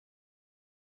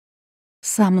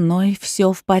«Со мной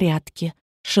все в порядке»,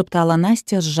 — шептала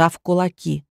Настя, сжав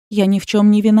кулаки. «Я ни в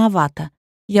чем не виновата.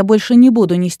 Я больше не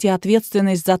буду нести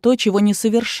ответственность за то, чего не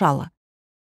совершала».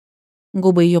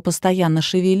 Губы ее постоянно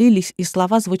шевелились, и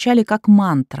слова звучали как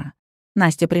мантра.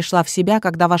 Настя пришла в себя,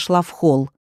 когда вошла в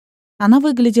холл. Она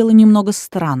выглядела немного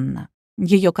странно.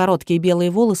 Ее короткие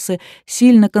белые волосы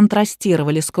сильно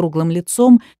контрастировали с круглым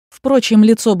лицом. Впрочем,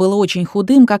 лицо было очень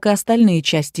худым, как и остальные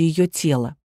части ее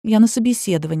тела. «Я на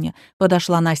собеседование», —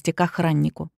 подошла Настя к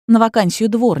охраннику. «На вакансию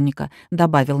дворника», —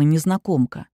 добавила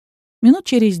незнакомка. Минут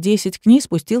через 10 к ней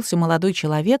спустился молодой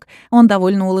человек, он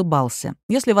довольно улыбался.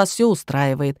 «Если вас все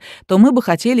устраивает, то мы бы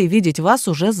хотели видеть вас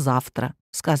уже завтра»,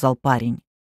 — сказал парень.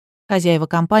 Хозяева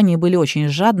компании были очень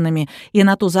жадными, и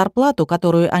на ту зарплату,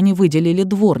 которую они выделили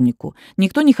дворнику,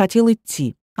 никто не хотел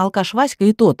идти. Алкаш Васька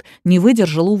и тот не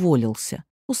выдержал, уволился.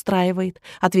 «Устраивает»,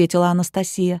 — ответила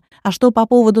Анастасия. «А что по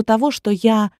поводу того, что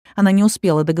я...» Она не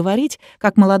успела договорить,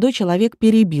 как молодой человек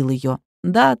перебил ее.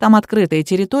 «Да, там открытая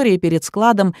территория перед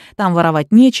складом, там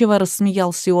воровать нечего», —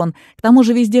 рассмеялся он. «К тому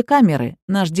же везде камеры.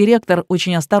 Наш директор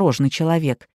очень осторожный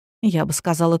человек». «Я бы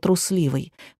сказала,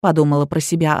 трусливый», — подумала про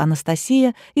себя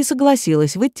Анастасия и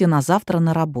согласилась выйти на завтра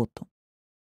на работу.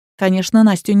 Конечно,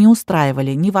 Настю не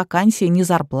устраивали ни вакансия, ни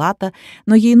зарплата,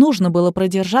 но ей нужно было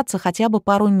продержаться хотя бы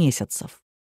пару месяцев.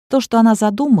 То, что она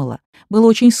задумала, было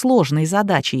очень сложной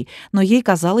задачей, но ей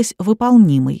казалось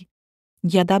выполнимой.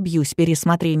 «Я добьюсь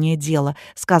пересмотрения дела»,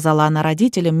 — сказала она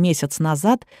родителям месяц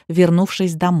назад,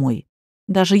 вернувшись домой.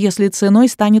 «Даже если ценой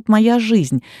станет моя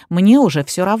жизнь, мне уже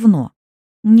все равно».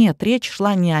 Нет, речь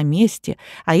шла не о мести,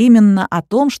 а именно о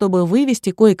том, чтобы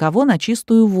вывести кое-кого на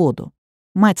чистую воду.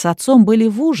 Мать с отцом были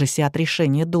в ужасе от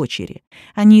решения дочери.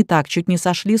 Они и так чуть не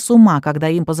сошли с ума, когда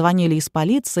им позвонили из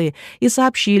полиции и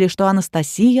сообщили, что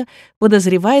Анастасия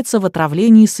подозревается в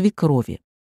отравлении свекрови.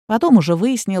 Потом уже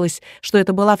выяснилось, что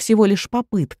это была всего лишь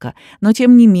попытка, но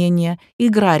тем не менее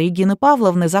игра Регины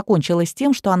Павловны закончилась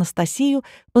тем, что Анастасию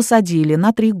посадили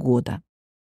на 3 года.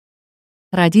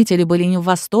 Родители были не в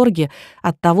восторге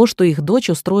от того, что их дочь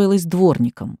устроилась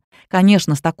дворником.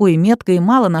 Конечно, с такой меткой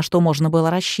мало на что можно было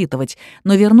рассчитывать,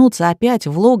 но вернуться опять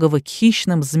в логово к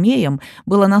хищным змеям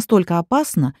было настолько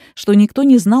опасно, что никто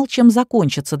не знал, чем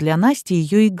закончится для Насти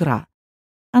ее игра.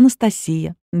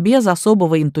 Анастасия без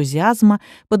особого энтузиазма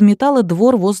подметала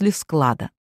двор возле склада.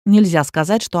 Нельзя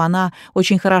сказать, что она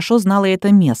очень хорошо знала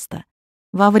это место.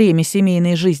 Во время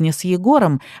семейной жизни с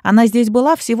Егором она здесь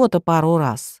была всего-то пару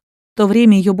раз. В то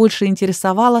время ее больше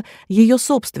интересовала ее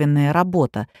собственная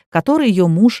работа, к которой ее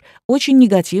муж очень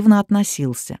негативно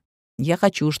относился. «Я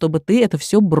хочу, чтобы ты это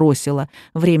все бросила»,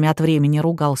 — время от времени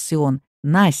ругался он.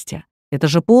 «Настя, это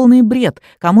же полный бред,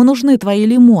 кому нужны твои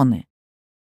лимоны?»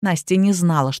 Настя не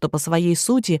знала, что по своей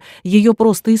сути ее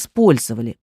просто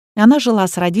использовали. Она жила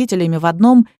с родителями в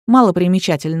одном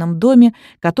малопримечательном доме,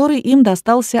 который им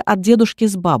достался от дедушки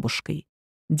с бабушкой.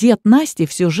 Дед Насти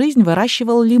всю жизнь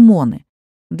выращивал лимоны.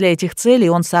 Для этих целей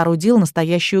он соорудил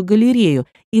настоящую галерею,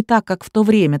 и так как в то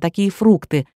время такие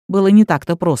фрукты было не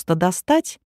так-то просто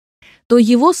достать, то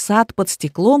его сад под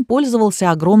стеклом пользовался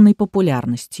огромной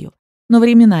популярностью. Но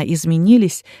времена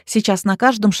изменились, сейчас на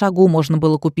каждом шагу можно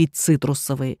было купить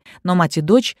цитрусовые, но мать и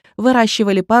дочь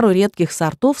выращивали пару редких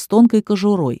сортов с тонкой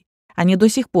кожурой. Они до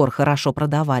сих пор хорошо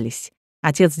продавались.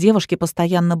 Отец девушки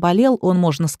постоянно болел, он,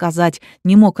 можно сказать,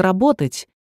 не мог работать.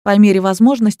 По мере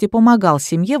возможности помогал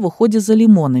семье в уходе за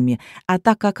лимонами, а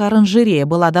так как оранжерея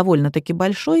была довольно-таки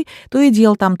большой, то и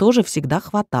дел там тоже всегда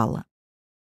хватало.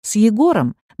 С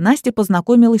Егором Настя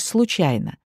познакомилась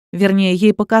случайно. Вернее,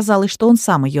 ей показалось, что он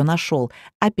сам ее нашел.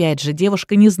 Опять же,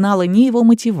 девушка не знала ни его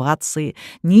мотивации,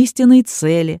 ни истинной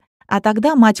цели. А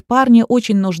тогда мать парня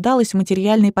очень нуждалась в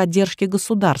материальной поддержке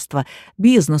государства.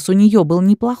 Бизнес у нее был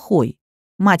неплохой.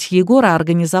 Мать Егора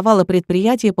организовала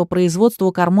предприятие по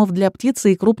производству кормов для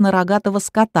птицы и крупнорогатого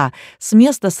скота. С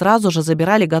места сразу же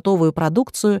забирали готовую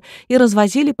продукцию и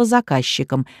развозили по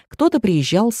заказчикам. Кто-то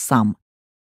приезжал сам.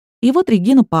 И вот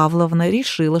Регина Павловна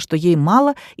решила, что ей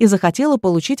мало, и захотела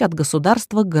получить от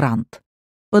государства грант.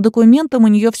 По документам у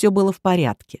нее все было в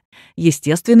порядке.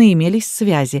 Естественно, имелись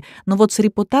связи, но вот с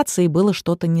репутацией было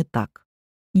что-то не так.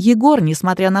 Егор,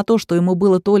 несмотря на то, что ему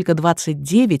было только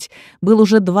 29, был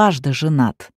уже дважды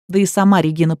женат. Да и сама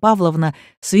Регина Павловна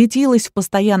светилась в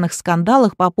постоянных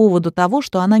скандалах по поводу того,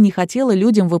 что она не хотела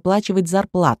людям выплачивать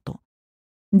зарплату.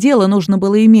 Дело нужно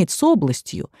было иметь с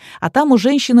областью, а там у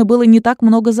женщины было не так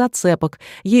много зацепок.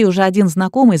 Ей уже один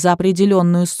знакомый за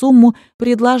определенную сумму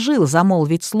предложил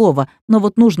замолвить слово, но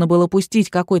вот нужно было пустить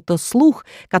какой-то слух,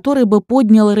 который бы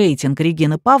поднял рейтинг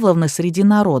Регины Павловны среди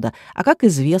народа, а, как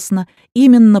известно,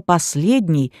 именно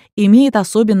последний имеет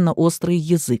особенно острый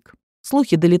язык.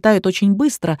 Слухи долетают очень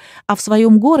быстро, а в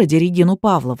своем городе Регину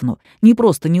Павловну не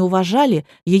просто не уважали,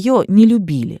 ее не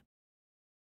любили.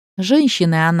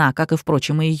 Женщиной она, как и,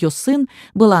 впрочем, и ее сын,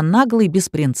 была наглой,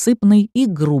 беспринципной и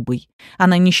грубой.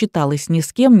 Она не считалась ни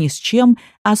с кем, ни с чем,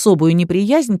 особую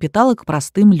неприязнь питала к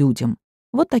простым людям.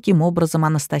 Вот таким образом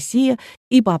Анастасия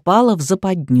и попала в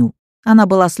западню. Она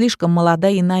была слишком молода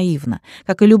и наивна.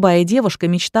 Как и любая девушка,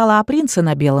 мечтала о принце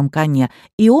на белом коне,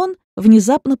 и он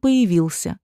внезапно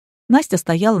появился. Настя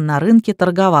стояла на рынке,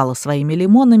 торговала своими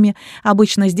лимонами.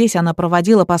 Обычно здесь она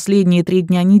проводила последние 3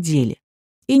 дня недели.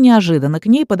 И неожиданно к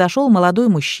ней подошел молодой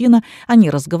мужчина, они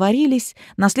разговорились.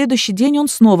 На следующий день он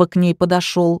снова к ней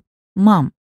подошел.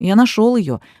 «Мам, я нашел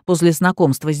ее», — после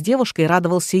знакомства с девушкой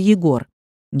радовался Егор.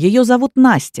 «Ее зовут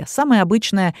Настя, самая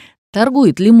обычная,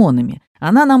 торгует лимонами.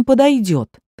 Она нам подойдет.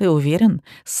 Ты уверен?»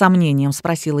 — с сомнением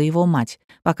спросила его мать.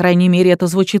 «По крайней мере, это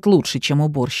звучит лучше, чем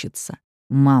уборщица».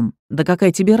 «Мам, да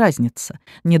какая тебе разница?»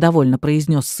 — недовольно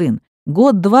произнес сын.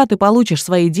 «Год-два ты получишь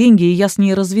свои деньги, и я с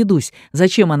ней разведусь.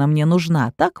 Зачем она мне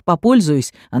нужна? Так,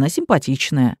 попользуюсь. Она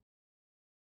симпатичная».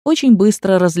 Очень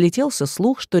быстро разлетелся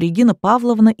слух, что Регина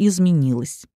Павловна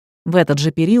изменилась. В этот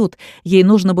же период ей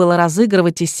нужно было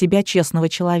разыгрывать из себя честного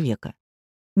человека.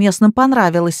 Местным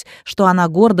понравилось, что она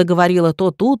гордо говорила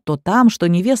то тут, то там, что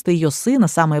невеста ее сына,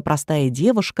 самая простая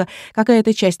девушка,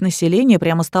 какая-то часть населения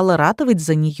прямо стала ратовать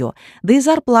за нее, да и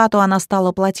зарплату она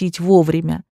стала платить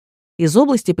вовремя. Из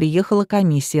области приехала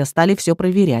комиссия, стали все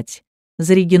проверять.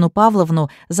 За Регину Павловну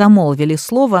замолвили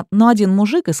слово, но один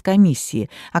мужик из комиссии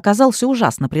оказался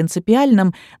ужасно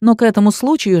принципиальным, но к этому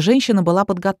случаю женщина была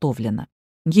подготовлена.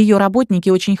 Ее работники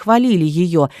очень хвалили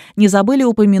ее, не забыли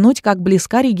упомянуть, как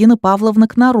близка Регина Павловна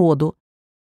к народу.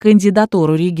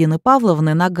 Кандидатуру Регины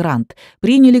Павловны на грант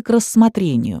приняли к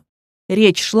рассмотрению.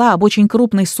 Речь шла об очень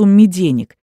крупной сумме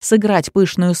денег. Сыграть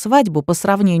пышную свадьбу по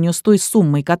сравнению с той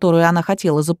суммой, которую она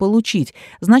хотела заполучить,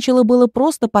 значило было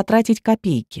просто потратить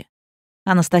копейки.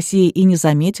 Анастасия и не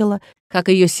заметила, как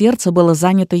ее сердце было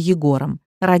занято Егором.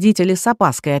 Родители с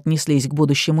опаской отнеслись к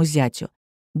будущему зятю.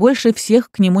 Больше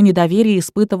всех к нему недоверие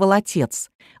испытывал отец.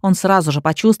 Он сразу же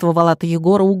почувствовал от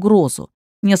Егора угрозу.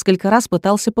 Несколько раз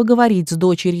пытался поговорить с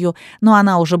дочерью, но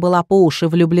она уже была по уши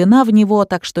влюблена в него,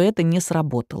 так что это не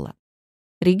сработало.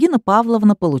 Регина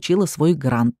Павловна получила свой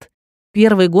грант.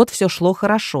 Первый год все шло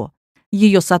хорошо.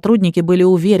 Ее сотрудники были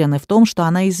уверены в том, что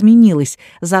она изменилась,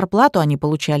 зарплату они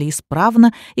получали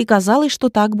исправно, и казалось, что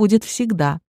так будет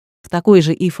всегда. В такой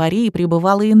же эйфории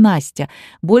пребывала и Настя.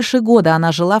 Больше года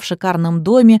она жила в шикарном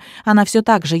доме, она все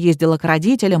так же ездила к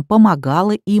родителям,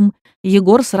 помогала им.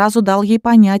 Егор сразу дал ей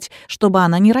понять, чтобы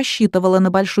она не рассчитывала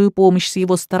на большую помощь с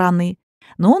его стороны.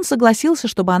 Но он согласился,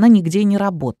 чтобы она нигде не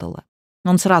работала.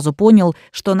 Он сразу понял,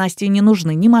 что Насте не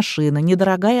нужны ни машина, ни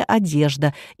дорогая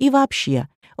одежда, и вообще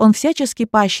он всячески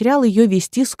поощрял ее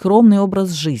вести скромный образ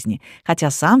жизни,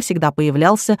 хотя сам всегда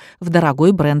появлялся в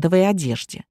дорогой брендовой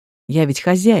одежде. «Я ведь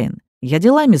хозяин, я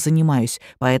делами занимаюсь,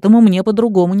 поэтому мне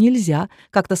по-другому нельзя», —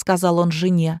 как-то сказал он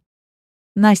жене.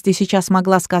 Настя сейчас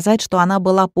могла сказать, что она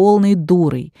была полной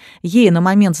дурой. Ей на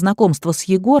момент знакомства с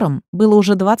Егором было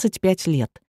уже 25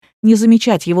 лет. Не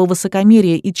замечать его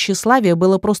высокомерие и тщеславие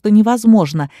было просто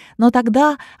невозможно, но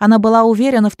тогда она была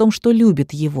уверена в том, что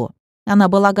любит его. Она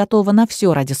была готова на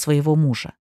все ради своего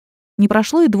мужа. Не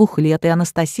прошло и 2 лет, и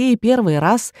Анастасия первый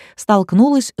раз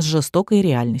столкнулась с жестокой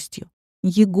реальностью.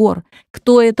 «Егор,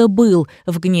 кто это был?» —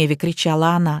 в гневе кричала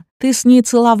она. «Ты с ней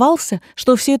целовался?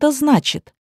 Что все это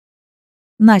значит?»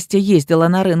 Настя ездила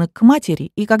на рынок к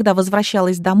матери, и когда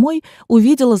возвращалась домой,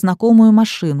 увидела знакомую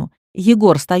машину.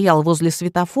 Егор стоял возле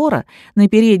светофора, на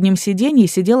переднем сиденье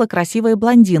сидела красивая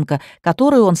блондинка,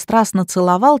 которую он страстно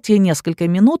целовал те несколько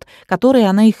минут, которые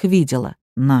она их видела.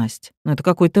 «Насть, ну это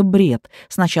какой-то бред», —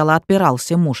 сначала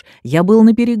отпирался муж. «Я был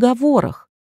на переговорах».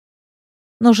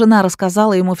 Но жена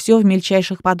рассказала ему все в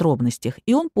мельчайших подробностях,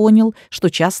 и он понял, что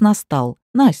час настал.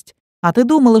 «Насть, а ты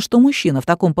думала, что мужчина в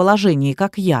таком положении,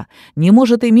 как я, не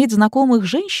может иметь знакомых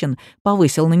женщин?» —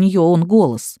 повысил на нее он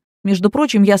голос. «Между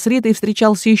прочим, я с Ритой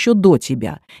встречался еще до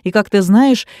тебя, и, как ты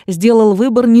знаешь, сделал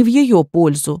выбор не в ее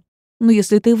пользу. Но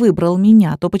если ты выбрал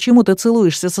меня, то почему ты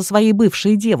целуешься со своей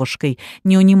бывшей девушкой?» —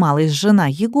 не унималась жена.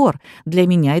 «Егор, для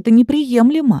меня это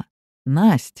неприемлемо».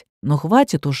 «Насть, ну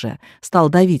хватит уже», — стал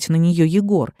давить на нее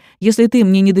Егор. «Если ты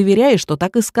мне не доверяешь, то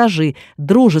так и скажи.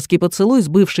 Дружеский поцелуй с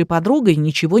бывшей подругой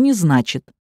ничего не значит».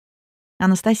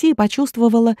 Анастасия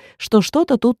почувствовала, что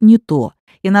что-то тут не то,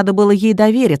 и надо было ей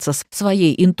довериться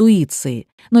своей интуиции.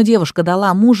 Но девушка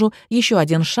дала мужу еще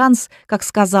один шанс, как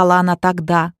сказала она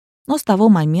тогда. Но с того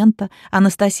момента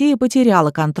Анастасия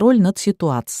потеряла контроль над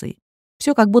ситуацией.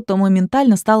 Все как будто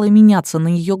моментально стало меняться на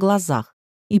ее глазах.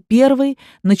 И первой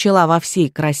начала во всей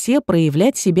красе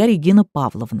проявлять себя Регина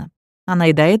Павловна. Она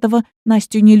и до этого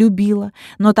Настю не любила,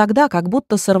 но тогда как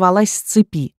будто сорвалась с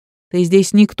цепи. «Ты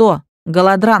здесь никто,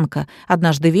 голодранка», —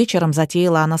 однажды вечером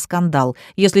затеяла она скандал.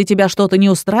 «Если тебя что-то не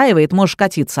устраивает, можешь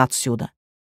катиться отсюда».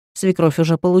 Свекровь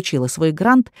уже получила свой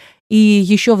грант и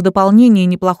еще в дополнение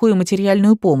неплохую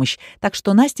материальную помощь, так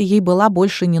что Настя ей была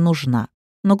больше не нужна.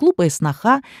 Но глупая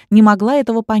сноха не могла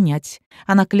этого понять.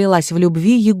 Она клялась в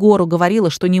любви Егору, говорила,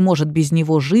 что не может без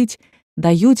него жить.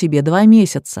 «Даю тебе 2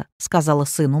 месяца», — сказала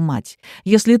сыну мать.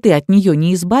 «Если ты от нее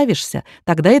не избавишься,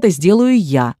 тогда это сделаю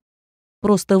я».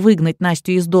 Просто выгнать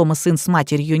Настю из дома сын с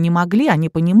матерью не могли, они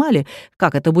понимали,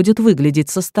 как это будет выглядеть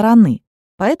со стороны.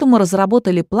 Поэтому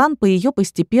разработали план по ее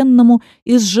постепенному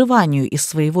изживанию из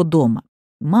своего дома.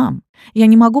 «Мам, я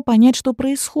не могу понять, что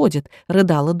происходит», —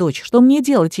 рыдала дочь. «Что мне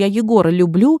делать? Я Егора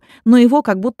люблю, но его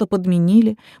как будто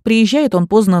подменили. Приезжает он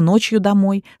поздно ночью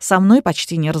домой, со мной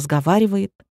почти не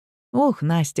разговаривает». «Ох,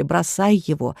 Настя, бросай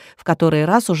его», — в который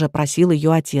раз уже просил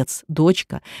ее отец.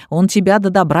 «Дочка, он тебя до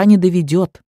добра не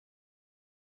доведет».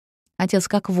 Отец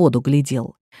как в воду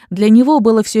глядел. Для него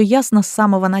было все ясно с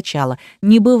самого начала.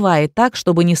 Не бывает так,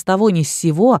 чтобы ни с того ни с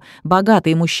сего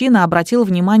богатый мужчина обратил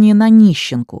внимание на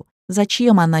нищенку.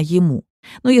 Зачем она ему?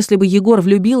 Но если бы Егор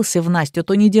влюбился в Настю,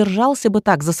 то не держался бы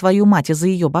так за свою мать и за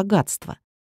ее богатство.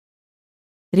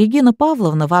 Регина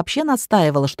Павловна вообще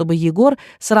настаивала, чтобы Егор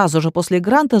сразу же после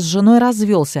гранта с женой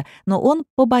развелся, но он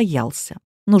побоялся.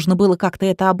 Нужно было как-то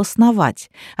это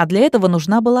обосновать, а для этого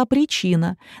нужна была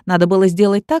причина. Надо было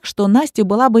сделать так, что Настя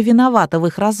была бы виновата в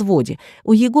их разводе.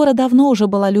 У Егора давно уже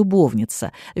была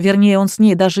любовница, вернее, он с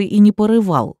ней даже и не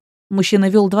порывал. Мужчина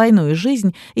вел двойную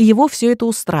жизнь, и его все это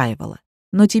устраивало.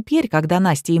 Но теперь, когда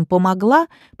Настя им помогла,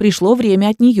 пришло время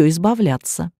от нее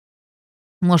избавляться.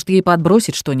 «Может, ей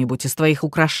подбросить что-нибудь из твоих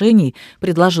украшений?» —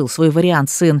 предложил свой вариант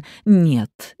сын. «Нет,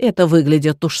 это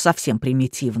выглядит уж совсем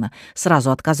примитивно», —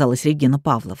 сразу отказалась Регина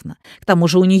Павловна. «К тому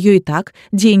же у нее и так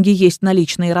деньги есть на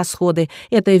личные расходы.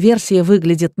 Эта версия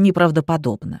выглядит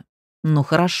неправдоподобно». «Ну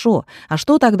хорошо, а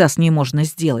что тогда с ней можно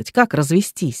сделать? Как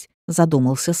развестись?» —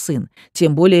 задумался сын.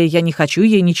 «Тем более я не хочу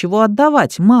ей ничего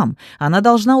отдавать, мам. Она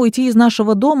должна уйти из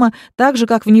нашего дома так же,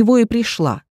 как в него и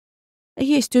пришла».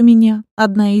 «Есть у меня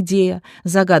одна идея», —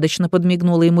 загадочно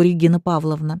подмигнула ему Регина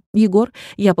Павловна. «Егор,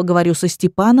 я поговорю со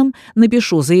Степаном,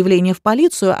 напишу заявление в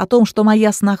полицию о том, что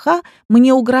моя сноха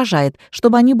мне угрожает,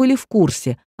 чтобы они были в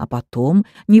курсе. А потом,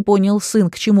 не понял сын,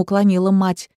 к чему клонила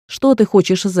мать, что ты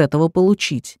хочешь из этого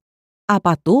получить? А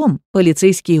потом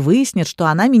полицейские выяснят, что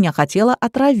она меня хотела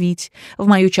отравить. В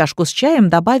мою чашку с чаем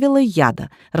добавила яда»,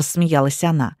 — рассмеялась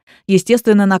она.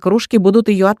 «Естественно, на кружке будут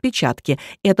ее отпечатки.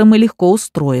 Это мы легко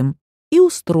устроим». И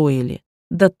устроили.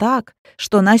 Да так,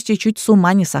 что Настя чуть с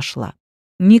ума не сошла.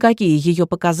 Никакие ее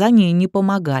показания не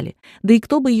помогали. Да и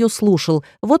кто бы ее слушал?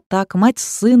 Вот так мать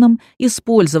с сыном,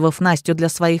 использовав Настю для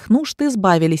своих нужд,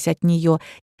 избавились от нее.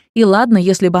 И ладно,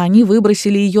 если бы они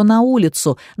выбросили ее на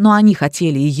улицу, но они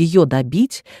хотели ее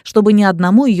добить, чтобы ни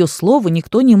одному ее слову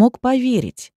никто не мог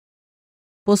поверить.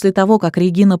 После того, как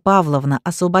Регина Павловна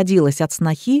освободилась от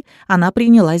снохи, она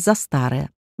принялась за старое.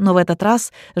 Но в этот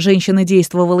раз женщина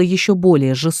действовала еще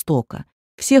более жестоко.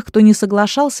 Всех, кто не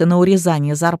соглашался на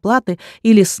урезание зарплаты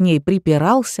или с ней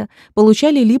припирался,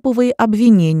 получали липовые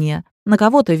обвинения. На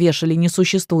кого-то вешали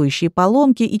несуществующие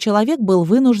поломки, и человек был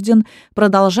вынужден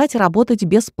продолжать работать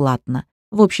бесплатно.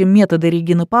 В общем, методы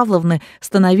Регины Павловны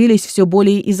становились все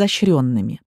более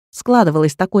изощренными.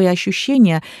 Складывалось такое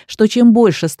ощущение, что чем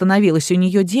больше становилось у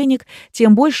нее денег,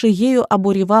 тем больше ею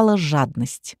обуревала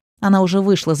жадность. Она уже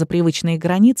вышла за привычные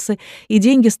границы, и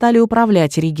деньги стали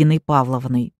управлять Региной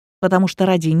Павловной, потому что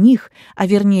ради них, а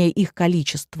вернее их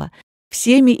количества,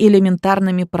 всеми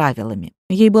элементарными правилами.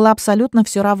 Ей было абсолютно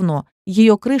все равно.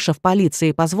 Ее крыша в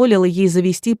полиции позволила ей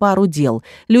завести пару дел.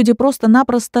 Люди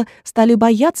просто-напросто стали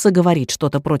бояться говорить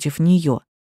что-то против нее.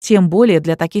 Тем более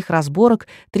для таких разборок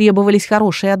требовались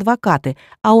хорошие адвокаты,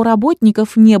 а у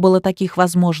работников не было таких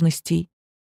возможностей.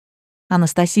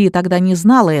 Анастасия тогда не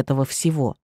знала этого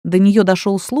всего. До нее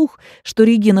дошел слух, что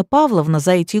Регина Павловна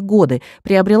за эти годы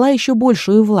приобрела еще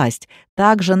большую власть.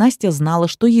 Также Настя знала,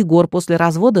 что Егор после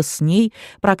развода с ней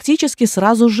практически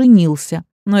сразу женился.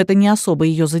 Но это не особо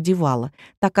ее задевало,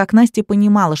 так как Настя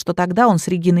понимала, что тогда он с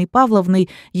Региной Павловной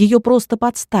ее просто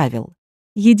подставил.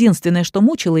 Единственное, что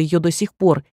мучило ее до сих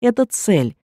пор, — это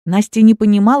цель. Настя не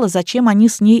понимала, зачем они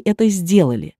с ней это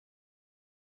сделали.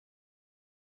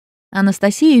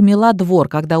 Анастасия мела двор,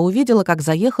 когда увидела, как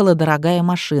заехала дорогая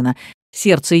машина.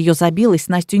 Сердце ее забилось,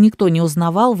 Настю никто не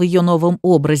узнавал в ее новом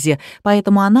образе,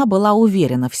 поэтому она была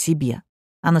уверена в себе.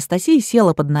 Анастасия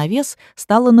села под навес,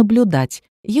 стала наблюдать.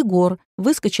 Егор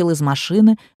выскочил из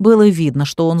машины. Было видно,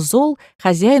 что он зол,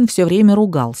 хозяин все время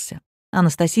ругался.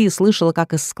 Анастасия слышала,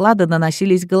 как из склада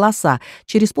доносились голоса.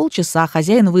 Через полчаса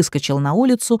хозяин выскочил на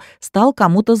улицу, стал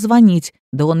кому-то звонить.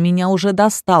 «Да он меня уже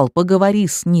достал, поговори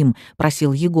с ним», —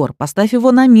 просил Егор. «Поставь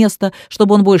его на место,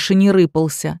 чтобы он больше не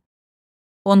рыпался».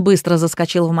 Он быстро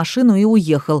заскочил в машину и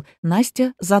уехал.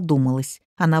 Настя задумалась.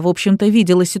 Она, в общем-то,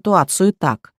 видела ситуацию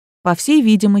так. По всей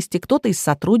видимости, кто-то из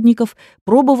сотрудников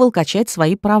пробовал качать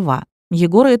свои права.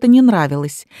 Егору это не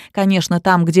нравилось. Конечно,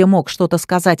 там, где мог что-то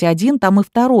сказать один, там и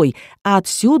второй. А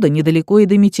отсюда, недалеко и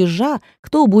до мятежа,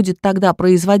 кто будет тогда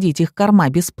производить их корма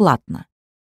бесплатно?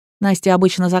 Настя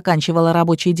обычно заканчивала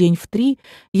рабочий день в 3.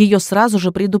 Ее сразу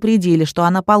же предупредили, что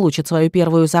она получит свою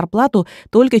первую зарплату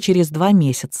только через 2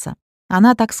 месяца.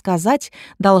 Она, так сказать,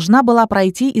 должна была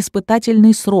пройти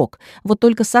испытательный срок. Вот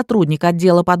только сотрудник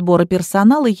отдела подбора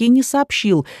персонала ей не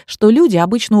сообщил, что люди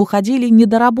обычно уходили, не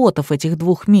доработав этих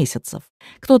 2 месяцев.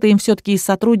 Кто-то им все-таки из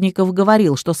сотрудников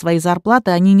говорил, что своей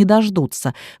зарплаты они не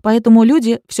дождутся, поэтому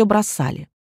люди все бросали.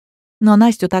 Но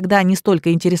Настю тогда не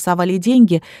столько интересовали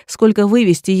деньги, сколько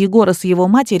вывести Егора с его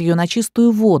матерью на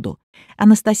чистую воду.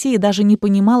 Анастасия даже не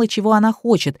понимала, чего она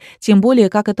хочет, тем более,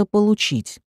 как это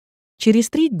получить.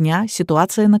 Через 3 дня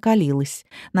ситуация накалилась.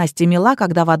 Настя мела,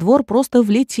 когда во двор просто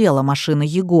влетела машина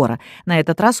Егора. На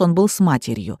этот раз он был с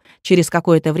матерью. Через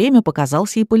какое-то время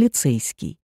показался и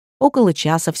полицейский. Около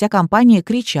часа вся компания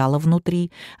кричала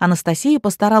внутри. Анастасия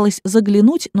постаралась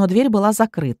заглянуть, но дверь была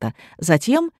закрыта.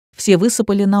 Затем все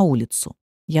высыпали на улицу.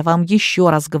 «Я вам еще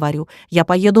раз говорю, я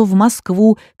поеду в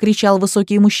Москву», — кричал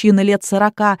высокий мужчина лет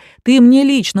 40. «Ты мне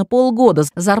лично полгода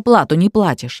зарплату не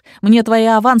платишь. Мне твои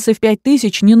авансы в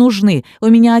 5000 не нужны. У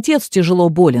меня отец тяжело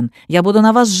болен. Я буду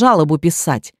на вас жалобу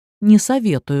писать». «Не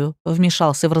советую», —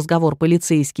 вмешался в разговор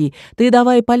полицейский. «Ты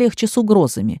давай полегче с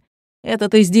угрозами». «Это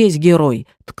ты здесь герой»,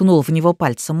 — ткнул в него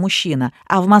пальцем мужчина.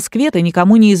 «А в Москве ты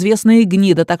никому неизвестная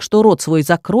гнида, так что рот свой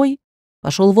закрой».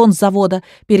 «Пошел вон с завода»,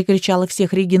 — перекричала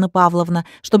всех Регина Павловна.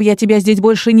 «Чтобы я тебя здесь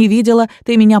больше не видела,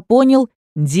 ты меня понял?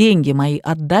 Деньги мои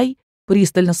отдай», —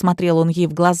 пристально смотрел он ей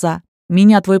в глаза.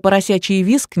 «Меня твой поросячий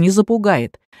визг не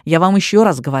запугает. Я вам еще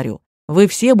раз говорю. Вы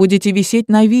все будете висеть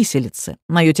на виселице.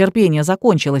 Мое терпение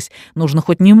закончилось. Нужно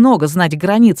хоть немного знать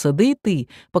границы, да и ты»,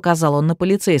 — показал он на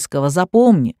полицейского.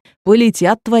 «Запомни,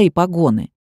 полетят твои погоны».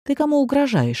 «Ты кому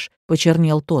угрожаешь?» —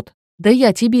 почернел тот. «Да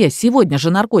я тебе сегодня же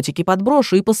наркотики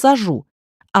подброшу и посажу».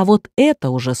 «А вот это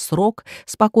уже срок», —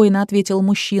 спокойно ответил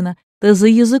мужчина. «Ты за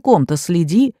языком-то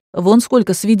следи, вон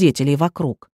сколько свидетелей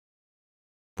вокруг».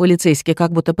 Полицейский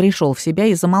как будто пришел в себя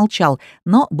и замолчал,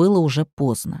 но было уже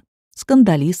поздно.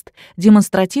 Скандалист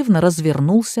демонстративно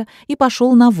развернулся и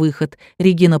пошел на выход.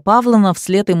 Регина Павловна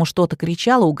вслед ему что-то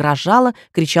кричала, угрожала,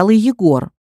 кричал и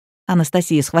Егор.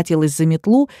 Анастасия схватилась за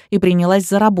метлу и принялась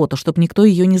за работу, чтобы никто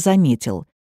ее не заметил.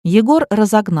 Егор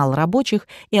разогнал рабочих,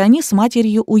 и они с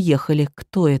матерью уехали.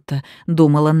 «Кто это?» —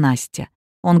 думала Настя.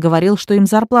 Он говорил, что им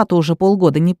зарплату уже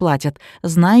полгода не платят.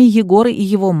 Зная Егора и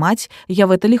его мать, я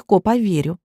в это легко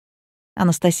поверю.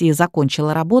 Анастасия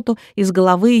закончила работу, из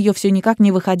головы ее все никак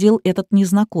не выходил этот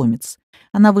незнакомец.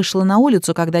 Она вышла на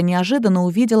улицу, когда неожиданно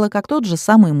увидела, как тот же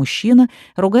самый мужчина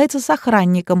ругается с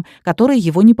охранником, который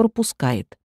его не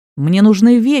пропускает. «Мне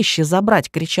нужны вещи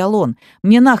забрать», — кричал он.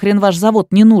 «Мне нахрен ваш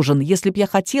завод не нужен. Если б я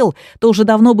хотел, то уже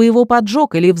давно бы его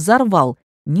поджег или взорвал».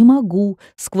 «Не могу»,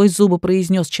 — сквозь зубы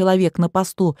произнес человек на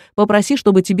посту. «Попроси,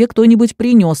 чтобы тебе кто-нибудь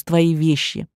принес твои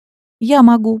вещи». «Я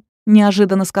могу», —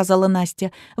 неожиданно сказала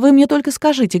Настя. «Вы мне только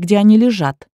скажите, где они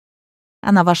лежат».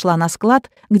 Она вошла на склад,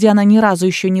 где она ни разу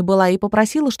еще не была, и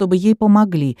попросила, чтобы ей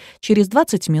помогли. Через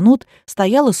 20 минут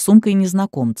стояла с сумкой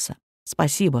незнакомца.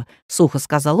 «Спасибо», — сухо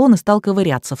сказал он и стал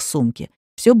ковыряться в сумке.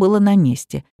 Все было на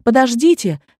месте.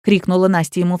 «Подождите!» — крикнула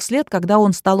Настя ему вслед, когда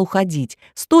он стал уходить.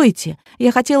 «Стойте!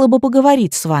 Я хотела бы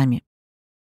поговорить с вами».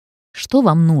 «Что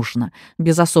вам нужно?» —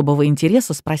 без особого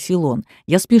интереса спросил он.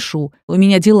 «Я спешу, у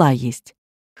меня дела есть».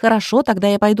 «Хорошо, тогда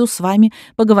я пойду с вами,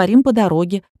 поговорим по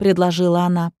дороге», — предложила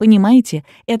она. «Понимаете,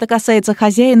 это касается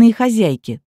хозяина и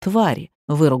хозяйки». «Твари!» —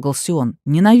 выругался он.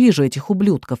 «Ненавижу этих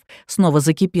ублюдков!» — снова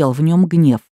закипел в нем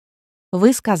гнев.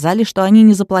 «Вы сказали, что они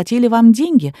не заплатили вам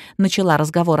деньги?» — начала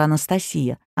разговор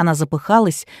Анастасия. Она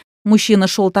запыхалась. Мужчина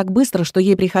шел так быстро, что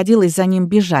ей приходилось за ним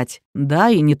бежать. «Да,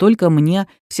 и не только мне.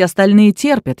 Все остальные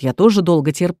терпят, я тоже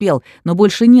долго терпел, но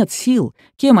больше нет сил.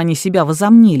 Кем они себя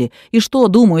возомнили? И что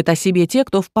думают о себе те,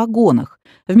 кто в погонах?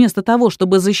 Вместо того,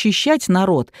 чтобы защищать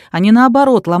народ, они,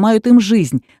 наоборот, ломают им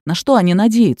жизнь. На что они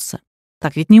надеются?»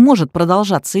 Так ведь не может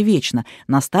продолжаться вечно.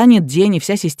 Настанет день, и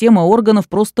вся система органов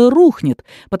просто рухнет,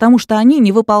 потому что они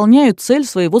не выполняют цель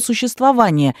своего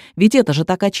существования. Ведь это же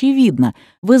так очевидно.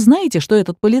 Вы знаете, что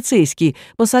этот полицейский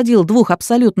посадил 2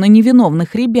 абсолютно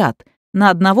невиновных ребят?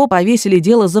 На одного повесили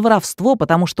дело за воровство,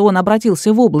 потому что он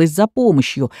обратился в область за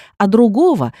помощью, а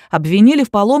другого обвинили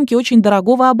в поломке очень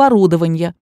дорогого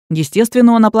оборудования.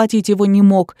 Естественно, он оплатить его не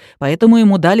мог, поэтому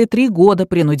ему дали 3 года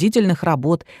принудительных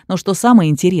работ. Но что самое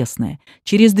интересное,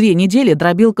 через 2 недели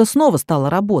дробилка снова стала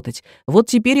работать. Вот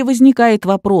теперь и возникает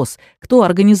вопрос, кто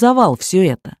организовал все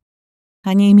это?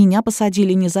 «Они и меня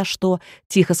посадили ни за что», —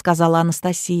 тихо сказала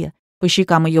Анастасия. По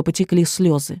щекам ее потекли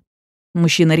слезы.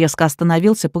 Мужчина резко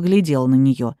остановился, поглядел на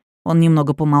нее. Он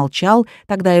немного помолчал,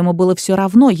 тогда ему было все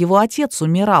равно, его отец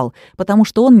умирал, потому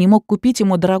что он не мог купить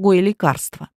ему дорогое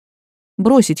лекарство.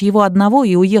 Бросить его одного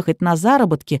и уехать на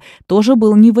заработки тоже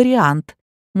был не вариант.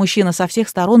 Мужчина со всех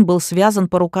сторон был связан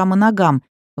по рукам и ногам.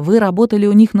 «Вы работали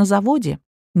у них на заводе?»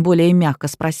 — более мягко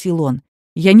спросил он.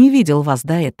 «Я не видел вас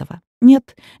до этого».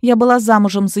 «Нет, я была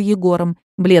замужем за Егором»,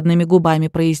 — бледными губами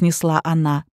произнесла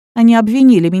она. «Они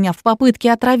обвинили меня в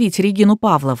попытке отравить Регину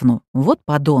Павловну. Вот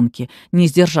подонки!» — не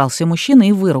сдержался мужчина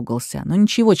и выругался. «Но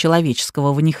ничего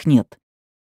человеческого в них нет».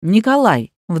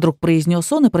 «Николай», — вдруг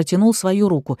произнес он и протянул свою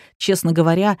руку. «Честно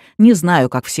говоря, не знаю,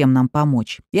 как всем нам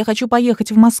помочь. Я хочу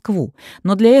поехать в Москву,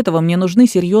 но для этого мне нужны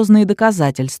серьезные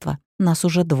доказательства». «Нас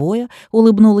уже 2, —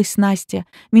 улыбнулась Настя.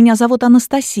 «Меня зовут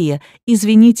Анастасия.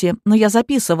 Извините, но я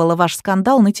записывала ваш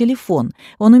скандал на телефон.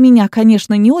 Он у меня,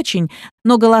 конечно, не очень,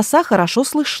 но голоса хорошо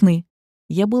слышны».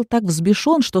 «Я был так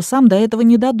взбешён, что сам до этого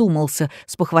не додумался», —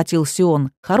 спохватился он.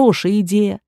 «Хорошая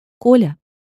идея». «Коля,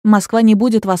 Москва не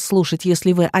будет вас слушать,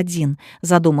 если вы один», —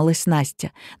 задумалась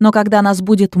Настя. «Но когда нас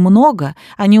будет много,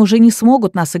 они уже не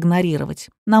смогут нас игнорировать.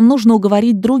 Нам нужно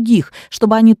уговорить других,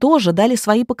 чтобы они тоже дали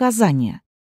свои показания».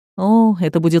 «О,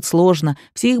 это будет сложно.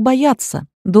 Все их боятся.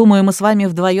 Думаю, мы с вами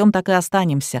вдвоем так и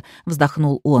останемся», —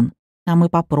 вздохнул он. «А мы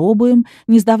попробуем», —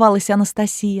 не сдавалась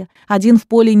Анастасия. «Один в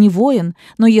поле не воин,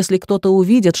 но если кто-то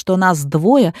увидит, что нас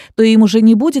 2, то им уже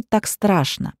не будет так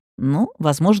страшно». «Ну,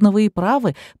 возможно, вы и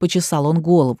правы», — почесал он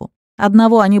голову.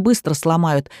 «Одного они быстро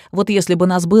сломают. Вот если бы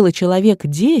нас было человек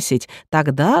 10,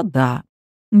 тогда да.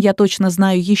 Я точно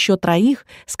знаю еще 3,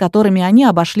 с которыми они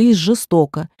обошлись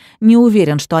жестоко. Не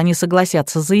уверен, что они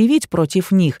согласятся заявить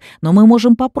против них, но мы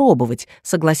можем попробовать», —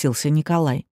 согласился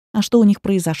Николай. «А что у них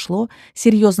произошло?» —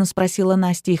 серьезно спросила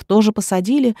Настя. «Их тоже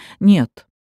посадили?» «Нет».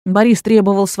 «Борис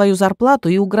требовал свою зарплату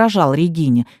и угрожал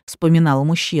Регине», — вспоминал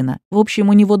мужчина. «В общем,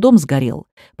 у него дом сгорел.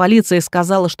 Полиция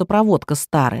сказала, что проводка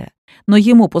старая. Но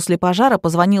ему после пожара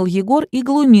позвонил Егор и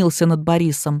глумился над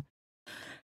Борисом.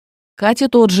 Кате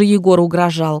тот же Егор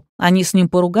угрожал. Они с ним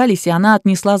поругались, и она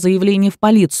отнесла заявление в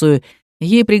полицию.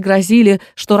 Ей пригрозили,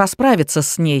 что расправятся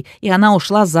с ней, и она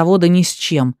ушла с завода ни с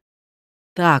чем».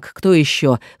 «Так, кто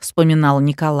еще? Вспоминал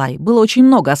Николай. «Было очень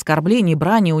много оскорблений,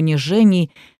 брани, унижений.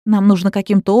 Нам нужно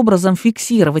каким-то образом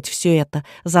фиксировать все это»,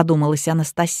 — задумалась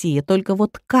Анастасия. «Только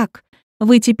вот как?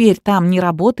 Вы теперь там не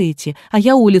работаете, а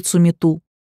я улицу мету».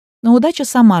 Но удача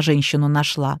сама женщину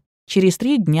нашла. Через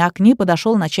 3 дня к ней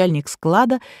подошел начальник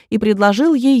склада и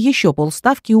предложил ей еще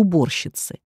полставки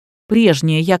уборщицы.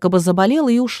 Прежняя якобы заболела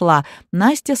и ушла.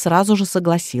 Настя сразу же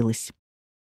согласилась.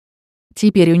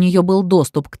 Теперь у нее был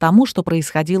доступ к тому, что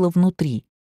происходило внутри.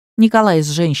 Николай с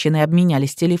женщиной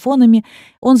обменялись телефонами.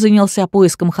 Он занялся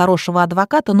поиском хорошего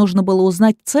адвоката, нужно было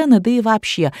узнать цены, да и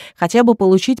вообще, хотя бы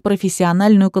получить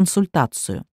профессиональную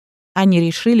консультацию. Они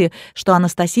решили, что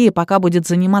Анастасия пока будет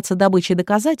заниматься добычей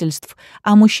доказательств,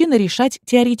 а мужчина решать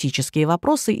теоретические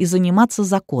вопросы и заниматься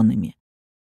законами.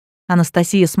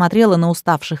 Анастасия смотрела на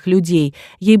уставших людей.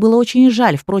 Ей было очень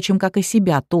жаль, впрочем, как и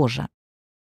себя тоже.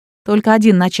 Только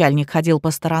один начальник ходил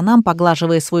по сторонам,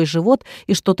 поглаживая свой живот,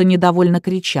 и что-то недовольно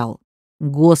кричал.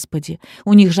 «Господи,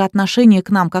 у них же отношение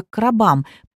к нам как к рабам»,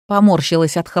 —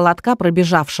 поморщилась от холодка,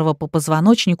 пробежавшего по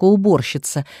позвоночнику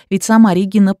уборщица, ведь сама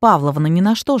Регина Павловна ни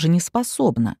на что же не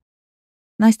способна.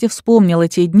 Настя вспомнила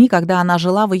те дни, когда она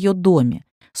жила в ее доме.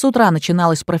 С утра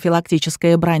начиналась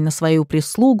профилактическая брань на свою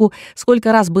прислугу,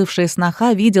 сколько раз бывшая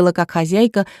сноха видела, как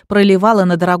хозяйка проливала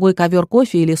на дорогой ковер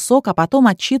кофе или сок, а потом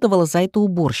отчитывала за это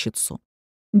уборщицу.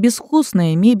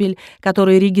 Безвкусная мебель,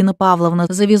 которую Регина Павловна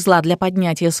завезла для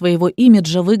поднятия своего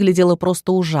имиджа, выглядела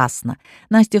просто ужасно.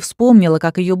 Настя вспомнила,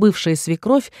 как ее бывшая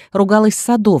свекровь ругалась с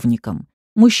садовником.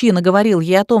 Мужчина говорил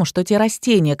ей о том, что те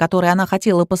растения, которые она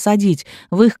хотела посадить,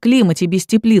 в их климате без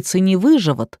теплицы не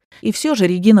выживут, и все же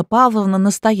Регина Павловна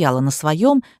настояла на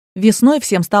своем. Весной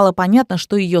всем стало понятно,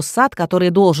 что ее сад, который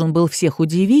должен был всех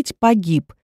удивить,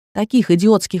 погиб. Таких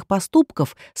идиотских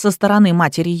поступков со стороны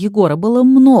матери Егора было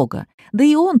много, да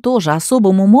и он тоже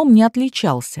особым умом не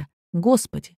отличался.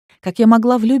 Господи, как я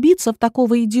могла влюбиться в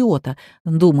такого идиота,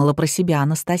 думала про себя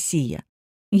Анастасия.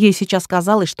 Ей сейчас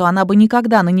казалось, что она бы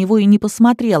никогда на него и не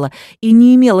посмотрела, и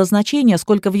не имело значения,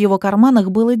 сколько в его карманах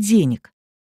было денег.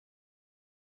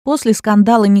 После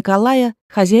скандала Николая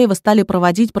хозяева стали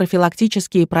проводить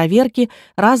профилактические проверки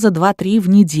раза 2-3 в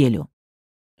неделю.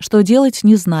 «Что делать,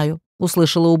 не знаю», —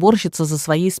 услышала уборщица за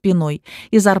своей спиной.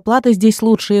 «И зарплаты здесь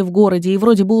лучшие в городе, и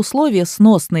вроде бы условия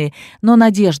сносные, но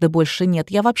надежды больше нет.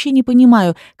 Я вообще не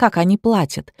понимаю, как они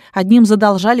платят. Одним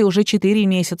задолжали уже 4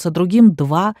 месяца, другим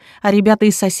 2, а ребята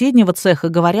из соседнего цеха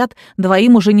говорят, 2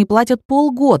 уже не платят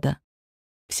полгода».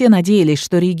 Все надеялись,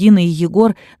 что Регина и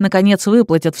Егор наконец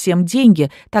выплатят всем деньги,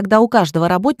 тогда у каждого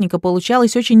работника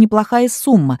получалась очень неплохая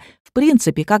сумма. В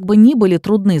принципе, как бы ни были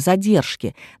трудны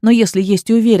задержки, но если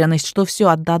есть уверенность, что все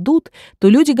отдадут, то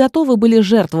люди готовы были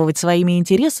жертвовать своими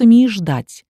интересами и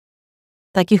ждать.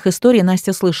 Таких историй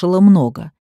Настя слышала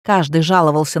много. Каждый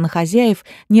жаловался на хозяев,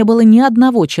 не было ни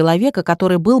одного человека,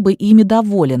 который был бы ими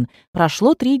доволен.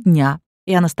 Прошло 3 дня.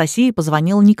 И Анастасии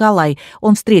позвонил Николай.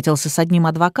 Он встретился с одним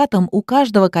адвокатом. У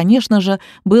каждого, конечно же,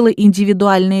 было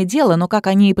индивидуальное дело, но, как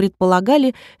они и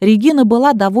предполагали, Регина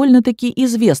была довольно-таки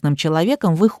известным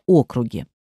человеком в их округе.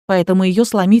 Поэтому ее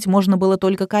сломить можно было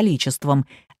только количеством.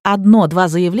 1-2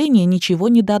 заявления ничего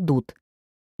не дадут.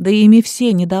 «Да ими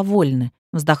все недовольны»,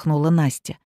 — вздохнула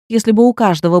Настя. «Если бы у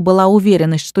каждого была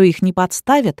уверенность, что их не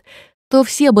подставят, то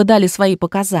все бы дали свои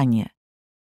показания».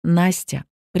 «Настя,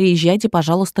 приезжайте,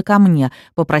 пожалуйста, ко мне»,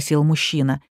 — попросил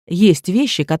мужчина. «Есть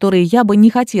вещи, которые я бы не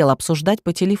хотел обсуждать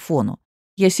по телефону.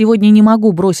 Я сегодня не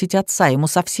могу бросить отца, ему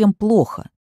совсем плохо».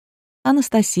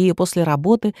 Анастасия после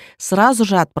работы сразу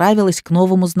же отправилась к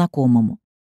новому знакомому.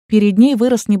 Перед ней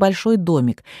вырос небольшой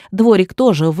домик. Дворик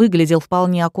тоже выглядел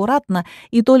вполне аккуратно,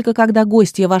 и только когда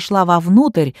гостья вошла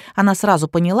вовнутрь, она сразу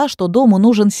поняла, что дому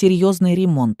нужен серьезный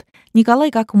ремонт. Николай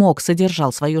как мог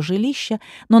содержал свое жилище,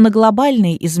 но на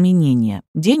глобальные изменения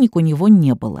денег у него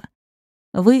не было.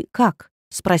 «Вы как?» —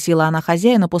 спросила она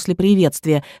хозяина после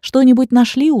приветствия. «Что-нибудь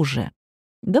нашли уже?»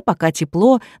 «Да пока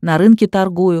тепло, на рынке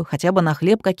торгую, хотя бы на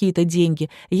хлеб какие-то деньги,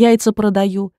 яйца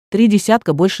продаю, 3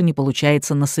 десятка больше не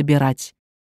получается насобирать.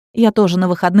 Я тоже на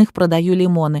выходных продаю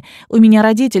лимоны. У меня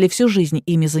родители всю жизнь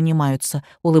ими занимаются»,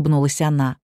 — улыбнулась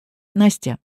она.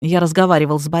 «Настя, я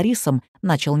разговаривал с Борисом», —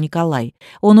 начал Николай.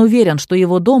 «Он уверен, что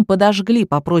его дом подожгли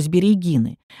по просьбе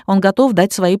Регины. Он готов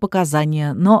дать свои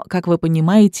показания, но, как вы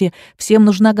понимаете, всем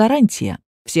нужна гарантия.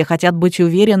 Все хотят быть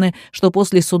уверены, что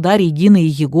после суда Регина и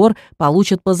Егор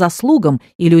получат по заслугам,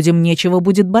 и людям нечего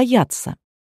будет бояться».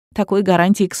 «Такой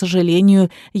гарантии, к сожалению,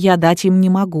 я дать им не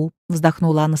могу», —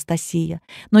 вздохнула Анастасия.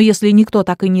 «Но если никто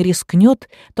так и не рискнет,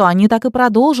 то они так и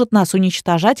продолжат нас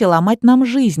уничтожать и ломать нам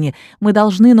жизни. Мы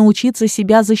должны научиться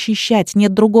себя защищать,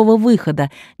 нет другого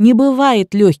выхода. Не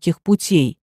бывает легких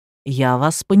путей». «Я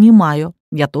вас понимаю,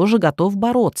 я тоже готов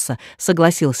бороться», —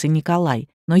 согласился Николай.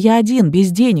 «Но я один,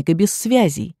 без денег и без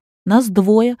связей». «Нас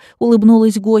 2», —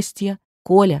 улыбнулась гостья.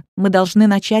 «Коля, мы должны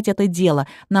начать это дело.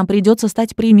 Нам придется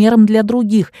стать примером для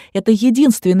других. Это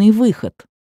единственный выход».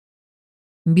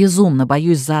 «Безумно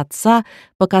боюсь за отца»,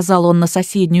 — показал он на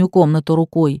соседнюю комнату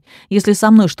рукой. «Если со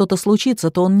мной что-то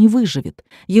случится, то он не выживет.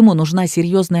 Ему нужна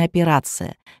серьезная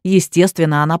операция.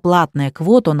 Естественно, она платная.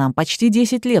 Квоту нам почти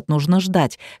 10 лет нужно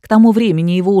ждать. К тому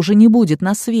времени его уже не будет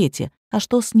на свете. А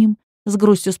что с ним?» — с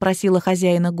грустью спросила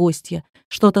хозяина гостья.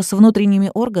 «Что-то с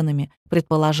внутренними органами?» —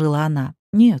 предположила она.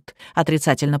 «Нет», —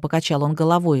 отрицательно покачал он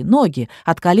головой, — «ноги,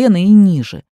 от колена и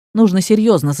ниже. Нужно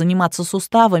серьезно заниматься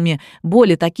суставами,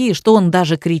 боли такие, что он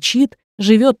даже кричит,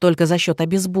 живет только за счет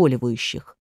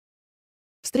обезболивающих».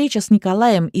 Встреча с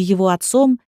Николаем и его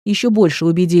отцом еще больше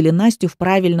убедили Настю в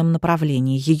правильном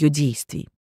направлении ее действий.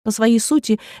 По своей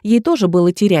сути, ей тоже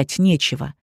было терять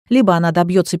нечего. Либо она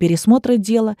добьется пересмотра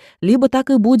дела, либо так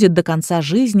и будет до конца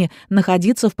жизни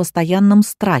находиться в постоянном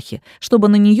страхе, чтобы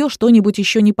на нее что-нибудь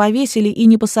еще не повесили и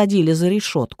не посадили за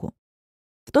решетку.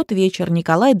 В тот вечер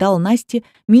Николай дал Насте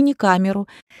мини-камеру,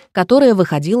 которая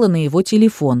выходила на его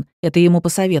телефон. Это ему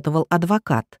посоветовал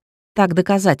адвокат. Так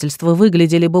доказательства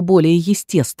выглядели бы более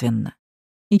естественно.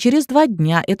 И через 2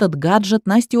 дня этот гаджет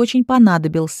Насте очень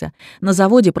понадобился. На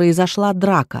заводе произошла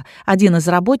драка. Один из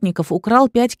работников украл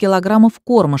 5 килограммов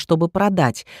корма, чтобы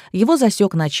продать. Его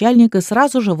засек начальник и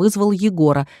сразу же вызвал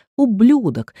Егора.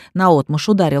 «Ублюдок!» — наотмашь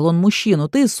ударил он мужчину.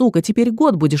 «Ты, сука, теперь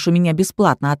год будешь у меня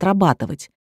бесплатно отрабатывать».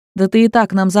 «Да ты и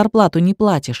так нам зарплату не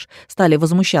платишь», — стали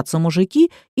возмущаться мужики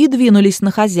и двинулись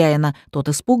на хозяина. Тот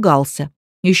испугался.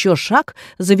 «Еще шаг»,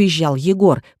 — завизжал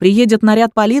Егор, — «приедет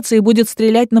наряд полиции и будет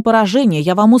стрелять на поражение.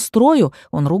 Я вам устрою»,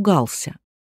 — он ругался.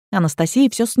 Анастасия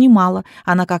все снимала,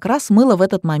 она как раз мыла в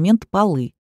этот момент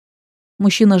полы.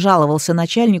 Мужчина жаловался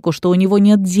начальнику, что у него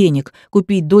нет денег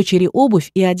купить дочери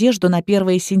обувь и одежду на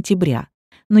 1 сентября.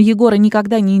 Но Егора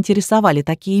никогда не интересовали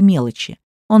такие мелочи.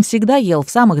 Он всегда ел в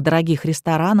самых дорогих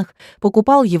ресторанах,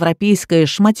 покупал европейское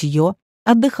шматье,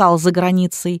 отдыхал за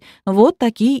границей. Вот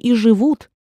такие и живут.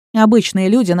 Обычные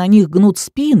люди на них гнут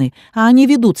спины, а они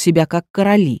ведут себя как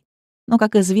короли. Но,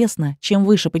 как известно, чем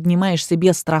выше поднимаешься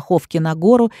без страховки на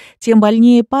гору, тем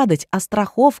больнее падать, а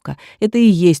страховка — это и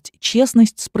есть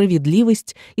честность,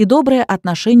 справедливость и доброе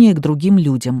отношение к другим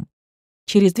людям.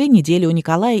 Через 2 недели у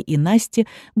Николая и Насти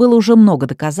было уже много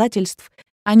доказательств.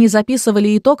 Они записывали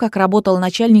и то, как работал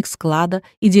начальник склада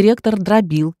и директор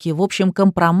дробилки, в общем,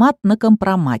 компромат на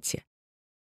компромате.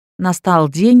 Настал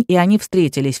день, и они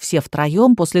встретились все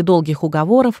втроём. После долгих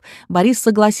уговоров Борис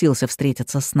согласился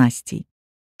встретиться с Настей.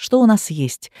 «Что у нас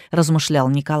есть?» — размышлял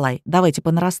Николай. «Давайте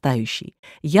по нарастающей.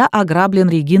 Я ограблен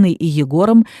Региной и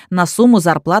Егором на сумму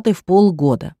зарплаты в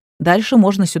полгода. Дальше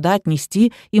можно сюда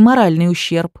отнести и моральный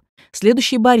ущерб.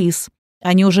 Следующий Борис.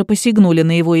 Они уже посягнули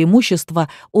на его имущество,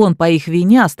 он по их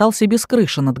вине остался без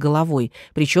крыши над головой.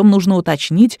 Причем нужно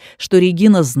уточнить, что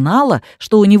Регина знала,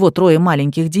 что у него 3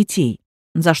 маленьких детей.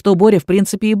 За что Боря, в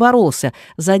принципе, и боролся.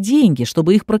 За деньги,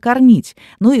 чтобы их прокормить.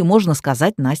 Ну и, можно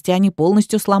сказать, Насте они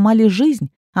полностью сломали жизнь.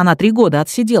 Она 3 года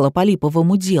отсидела по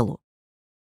липовому делу».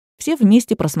 Все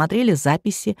вместе просмотрели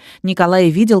записи. Николай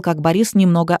видел, как Борис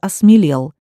немного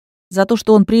осмелел. «За то,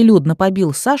 что он прилюдно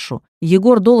побил Сашу,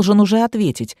 Егор должен уже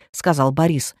ответить», — сказал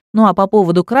Борис. «Ну а по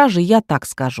поводу кражи я так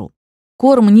скажу.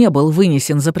 Корм не был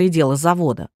вынесен за пределы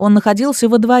завода. Он находился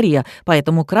во дворе,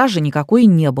 поэтому кражи никакой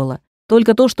не было.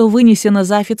 Только то, что вынесено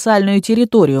за официальную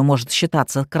территорию, может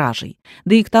считаться кражей.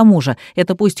 Да и к тому же,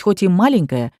 это пусть хоть и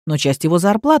маленькая, но часть его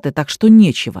зарплаты, так что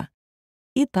нечего».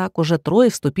 И так уже 3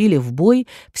 вступили в бой,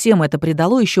 всем это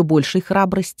придало еще большей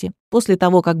храбрости. После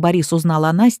того, как Борис узнал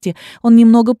о Насте, он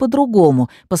немного по-другому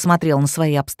посмотрел на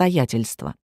свои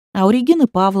обстоятельства. А у Регины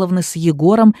Павловны с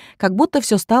Егором как будто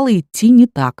все стало идти не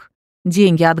так.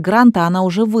 Деньги от гранта она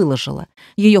уже выложила.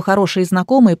 Ее хорошие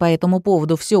знакомые по этому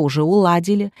поводу все уже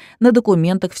уладили. На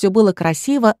документах все было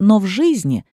красиво, но в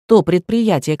жизни то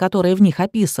предприятие, которое в них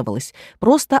описывалось,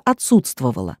 просто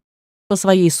отсутствовало. По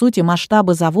своей сути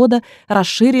масштабы завода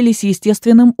расширились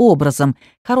естественным образом.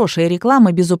 Хорошая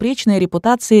реклама, безупречная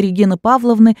репутация Регины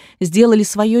Павловны сделали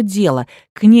свое дело.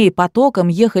 К ней потоком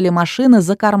ехали машины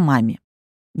за кормами.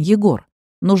 «Егор,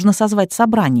 нужно созвать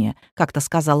собрание», — как-то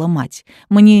сказала мать.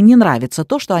 «Мне не нравится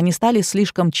то, что они стали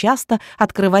слишком часто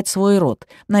открывать свой рот.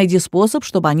 Найди способ,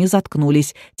 чтобы они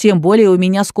заткнулись. Тем более у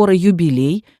меня скоро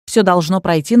юбилей. Все должно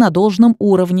пройти на должном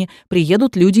уровне.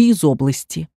 Приедут люди из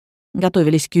области».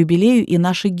 Готовились к юбилею и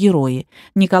наши герои.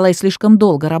 Николай слишком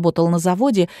долго работал на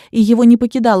заводе, и его не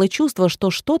покидало чувство, что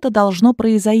что-то должно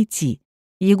произойти.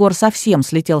 Егор совсем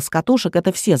слетел с катушек,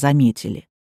 это все заметили.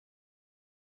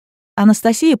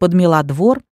 Анастасия подмела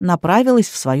двор, направилась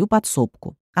в свою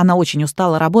подсобку. Она очень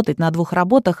устала работать на 2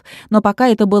 работах, но пока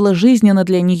это было жизненно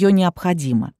для нее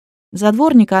необходимо. За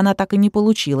дворника она так и не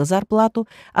получила зарплату,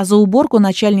 а за уборку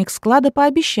начальник склада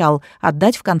пообещал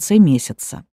отдать в конце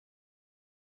месяца.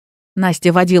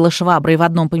 Настя водила шваброй в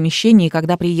одном помещении,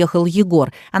 когда приехал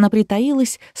Егор. Она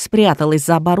притаилась, спряталась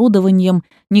за оборудованием.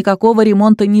 «Никакого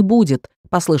ремонта не будет», —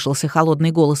 послышался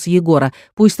холодный голос Егора.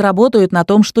 «Пусть работают на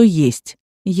том, что есть».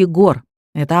 «Егор,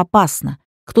 это опасно.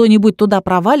 Кто-нибудь туда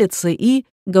провалится и...»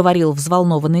 — говорил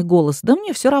взволнованный голос. «Да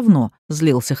мне все равно», —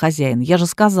 злился хозяин. «Я же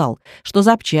сказал, что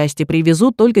запчасти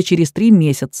привезут только через 3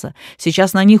 месяца.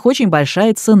 Сейчас на них очень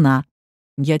большая цена».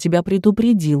 «Я тебя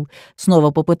предупредил», —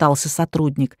 снова попытался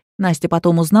сотрудник. Настя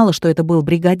потом узнала, что это был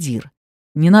бригадир.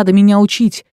 «Не надо меня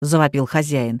учить», — завопил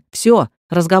хозяин. «Все,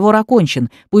 разговор окончен.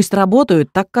 Пусть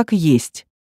работают так, как есть».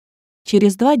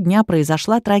 Через 2 дня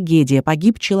произошла трагедия,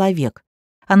 погиб человек.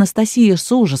 Анастасия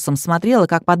с ужасом смотрела,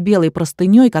 как под белой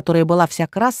простынёй, которая была вся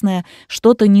красная,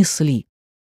 что-то несли.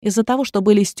 Из-за того, что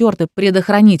были стерты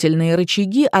предохранительные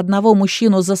рычаги, одного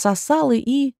мужчину засосало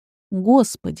и...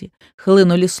 Господи!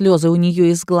 Хлынули слезы у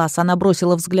нее из глаз. Она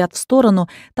бросила взгляд в сторону.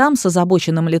 Там с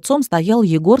озабоченным лицом стоял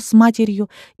Егор с матерью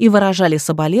и выражали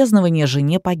соболезнования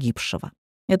жене погибшего.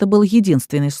 Это был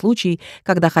единственный случай,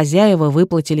 когда хозяева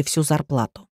выплатили всю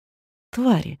зарплату.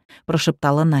 «Твари!» —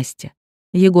 прошептала Настя.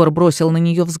 Егор бросил на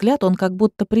нее взгляд, он как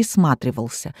будто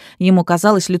присматривался. Ему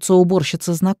казалось лицо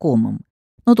уборщицы знакомым.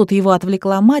 Но тут его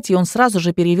отвлекла мать, и он сразу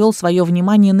же перевел свое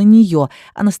внимание на нее.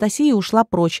 Анастасия ушла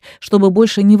прочь, чтобы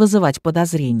больше не вызывать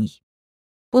подозрений.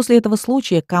 После этого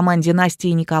случая к команде Насти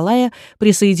и Николая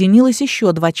присоединилось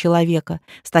еще 2 человека.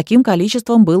 С таким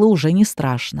количеством было уже не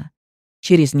страшно.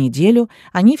 Через неделю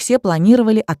они все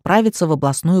планировали отправиться в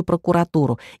областную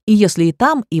прокуратуру, и если и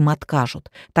там им откажут,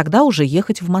 тогда уже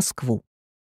ехать в Москву.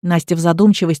 Настя в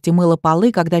задумчивости мыла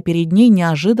полы, когда перед ней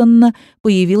неожиданно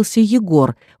появился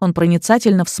Егор. Он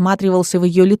проницательно всматривался в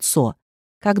ее лицо.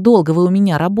 «Как долго вы у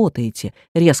меня работаете?»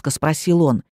 — резко спросил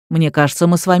он. «Мне кажется,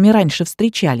 мы с вами раньше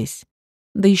встречались».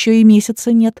 «Да еще и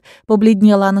месяца нет», —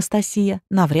 побледнела Анастасия.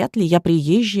 «Навряд ли я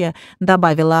приезжая», —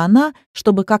 добавила она,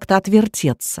 чтобы как-то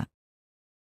отвертеться.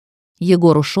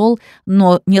 Егор ушел,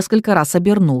 но несколько раз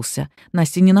обернулся.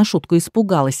 Настя не на шутку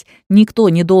испугалась. Никто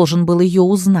не должен был ее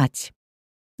узнать.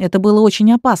 Это было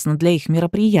очень опасно для их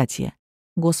мероприятия.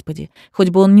 Господи, хоть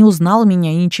бы он не узнал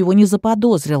меня и ничего не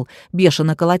заподозрил,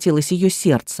 бешено колотилось ее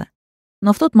сердце.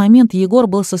 Но в тот момент Егор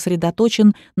был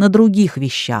сосредоточен на других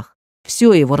вещах.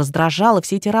 Все его раздражало,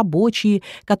 все эти рабочие,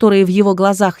 которые в его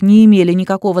глазах не имели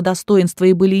никакого достоинства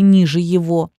и были ниже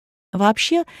его.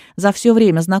 Вообще, за все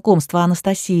время знакомства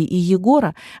Анастасии и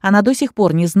Егора она до сих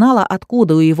пор не знала,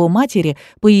 откуда у его матери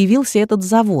появился этот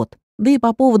завод. Да и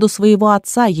по поводу своего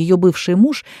отца ее бывший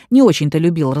муж не очень-то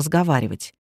любил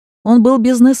разговаривать. Он был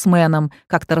бизнесменом,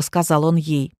 как-то рассказал он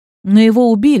ей. Но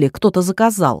его убили, кто-то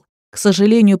заказал. К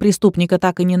сожалению, преступника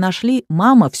так и не нашли,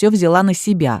 мама все взяла на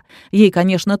себя. Ей,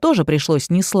 конечно, тоже пришлось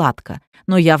несладко,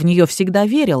 но я в нее всегда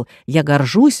верил, я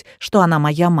горжусь, что она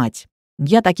моя мать.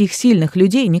 Я таких сильных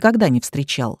людей никогда не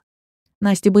встречал.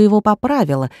 Настя бы его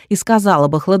поправила и сказала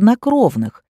бы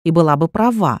хладнокровных, и была бы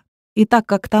права. И так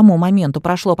как к тому моменту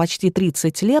прошло почти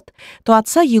 30 лет, то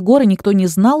отца Егора никто не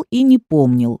знал и не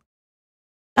помнил.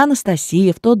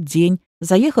 Анастасия в тот день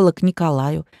заехала к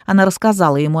Николаю. Она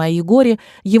рассказала ему о Егоре,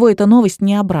 его эта новость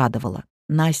не обрадовала.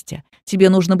 «Настя, тебе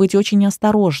нужно быть очень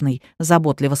осторожной», —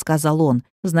 заботливо сказал он.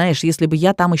 «Знаешь, если бы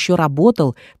я там еще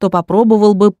работал, то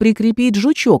попробовал бы прикрепить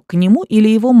жучок к нему или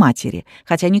его матери,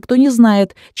 хотя никто не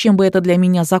знает, чем бы это для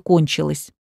меня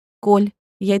закончилось». «Коль,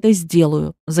 я это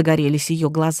сделаю», — загорелись ее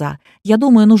глаза. «Я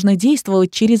думаю, нужно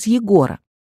действовать через Егора.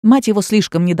 Мать его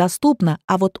слишком недоступна,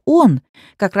 а вот он,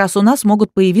 как раз у нас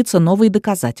могут появиться новые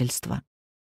доказательства».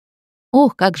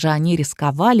 Ох, как же они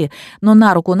рисковали, но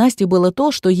на руку Насти было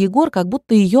то, что Егор как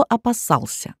будто ее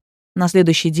опасался. На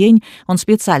следующий день он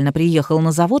специально приехал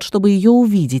на завод, чтобы ее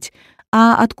увидеть.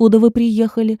 «А откуда вы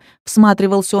приехали?» —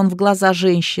 всматривался он в глаза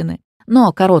женщины.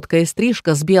 Но короткая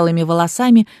стрижка с белыми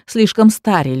волосами слишком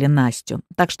старили Настю,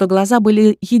 так что глаза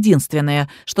были единственное,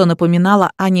 что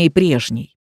напоминало о ней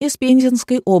прежней. «Из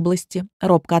Пензенской области», —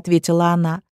 робко ответила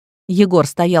она. Егор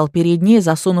стоял перед ней,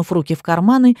 засунув руки в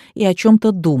карманы, и о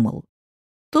чем-то думал.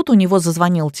 Тут у него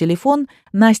зазвонил телефон,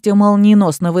 Настя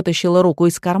молниеносно вытащила руку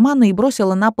из кармана и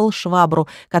бросила на пол швабру,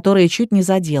 которая чуть не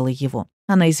задела его.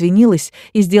 Она извинилась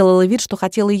и сделала вид, что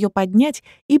хотела ее поднять,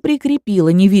 и прикрепила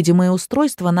невидимое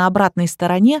устройство на обратной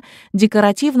стороне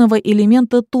декоративного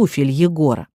элемента туфель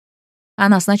Егора.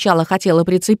 Она сначала хотела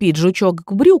прицепить жучок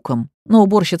к брюкам, но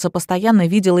уборщица постоянно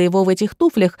видела его в этих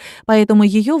туфлях, поэтому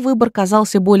ее выбор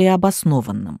казался более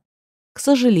обоснованным. К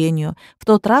сожалению, в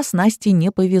тот раз Насте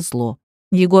не повезло.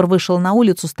 Егор вышел на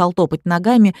улицу, стал топать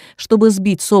ногами, чтобы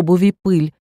сбить с обуви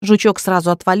пыль. Жучок сразу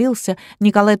отвалился,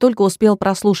 Николай только успел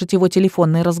прослушать его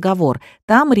телефонный разговор.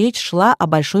 Там речь шла о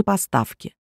большой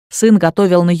поставке. Сын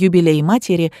готовил на юбилей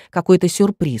матери какой-то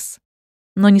сюрприз.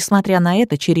 Но, несмотря на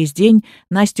это, через день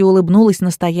Насте улыбнулась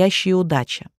настоящая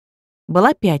удача.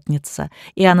 Была пятница,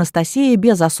 и Анастасия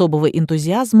без особого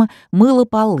энтузиазма мыла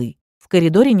полы. В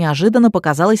коридоре неожиданно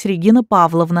показалась Регина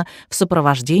Павловна в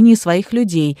сопровождении своих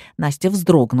людей. Настя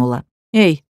вздрогнула.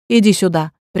 «Эй, иди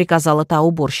сюда», — приказала та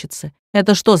уборщице.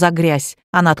 «Это что за грязь?»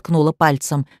 — она ткнула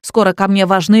пальцем. «Скоро ко мне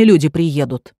важные люди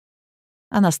приедут».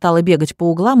 Она стала бегать по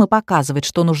углам и показывать,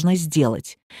 что нужно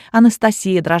сделать.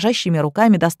 Анастасия дрожащими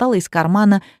руками достала из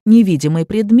кармана невидимый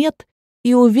предмет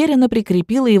и уверенно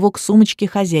прикрепила его к сумочке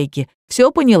хозяйки.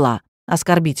 «Все поняла?» —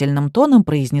 оскорбительным тоном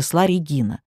произнесла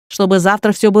Регина. «Чтобы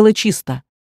завтра все было чисто».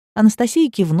 Анастасия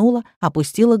кивнула,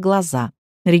 опустила глаза.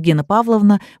 Регина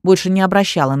Павловна больше не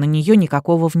обращала на нее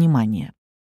никакого внимания.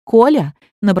 «Коля!»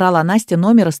 — набрала Настя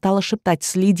номер и стала шептать: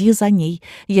 «Следи за ней,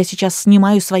 я сейчас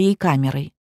снимаю своей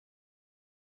камерой».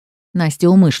 Настя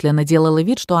умышленно делала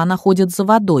вид, что она ходит за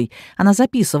водой. Она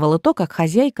записывала то, как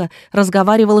хозяйка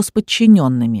разговаривала с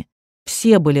подчиненными.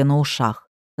 Все были на ушах.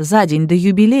 За день до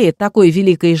юбилея такой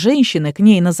великой женщины к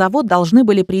ней на завод должны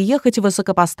были приехать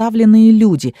высокопоставленные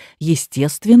люди.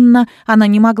 Естественно, она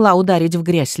не могла ударить в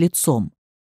грязь лицом.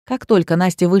 Как только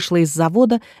Настя вышла из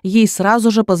завода, ей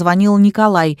сразу же позвонил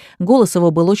Николай. Голос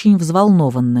его был очень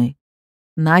взволнованный.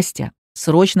 «Настя,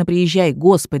 «Срочно приезжай,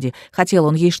 Господи!» Хотел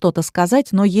он ей что-то сказать,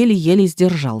 но еле-еле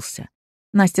сдержался.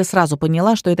 Настя сразу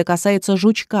поняла, что это касается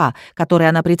жучка, который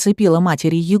она прицепила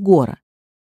матери Егора.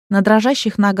 На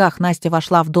дрожащих ногах Настя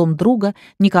вошла в дом друга,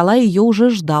 Николай ее уже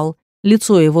ждал.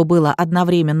 Лицо его было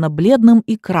одновременно бледным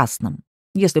и красным.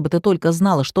 Если бы ты только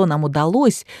знала, что нам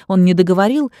удалось, он не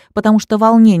договорил, потому что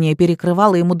волнение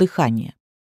перекрывало ему дыхание.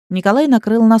 Николай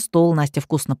накрыл на стол, Настя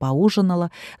вкусно поужинала.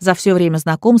 За все время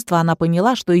знакомства она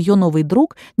поняла, что ее новый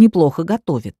друг неплохо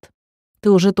готовит.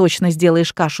 «Ты уже точно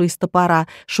сделаешь кашу из топора»,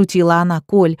 — шутила она.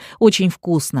 «Коль, очень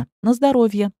вкусно. На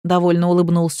здоровье», — довольно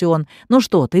улыбнулся он. «Ну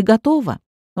что, ты готова?»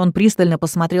 Он пристально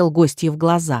посмотрел гостье в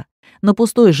глаза. На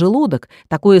пустой желудок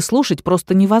такое слушать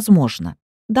просто невозможно.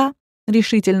 «Да», —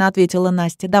 решительно ответила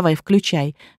Настя. «Давай,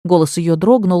 включай». Голос ее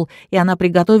дрогнул, и она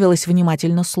приготовилась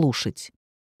внимательно слушать.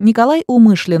 Николай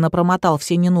умышленно промотал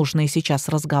все ненужные сейчас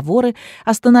разговоры,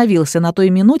 остановился на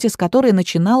той минуте, с которой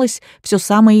начиналось все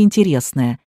самое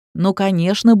интересное. «Ну,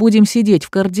 конечно, будем сидеть в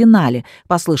кардинале», —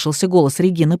 послышался голос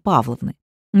Регины Павловны.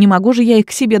 «Не могу же я их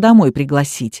к себе домой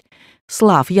пригласить.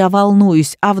 Слав, я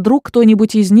волнуюсь, а вдруг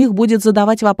кто-нибудь из них будет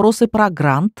задавать вопросы про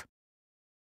грант?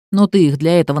 Но ты их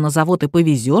для этого на завод и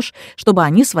повезешь, чтобы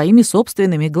они своими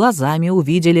собственными глазами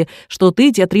увидели, что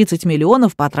ты те 30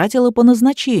 миллионов потратила по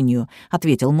назначению», —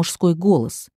 ответил мужской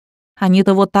голос.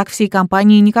 «Они-то вот так всей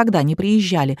компанией никогда не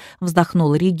приезжали», —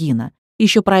 вздохнула Регина.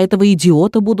 «Еще про этого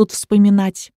идиота будут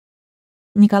вспоминать».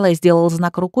 Николай сделал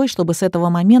знак рукой, чтобы с этого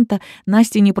момента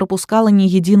Настя не пропускала ни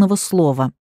единого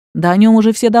слова. «Да о нем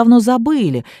уже все давно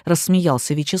забыли», —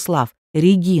 рассмеялся Вячеслав.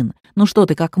 «Регин, ну что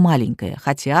ты как маленькая,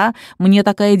 хотя мне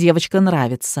такая девочка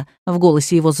нравится», — в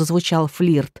голосе его зазвучал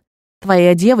флирт.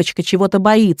 «Твоя девочка чего-то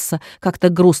боится», — как-то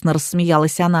грустно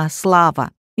рассмеялась она.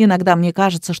 «Слава, иногда мне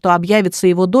кажется, что объявится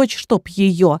его дочь, чтоб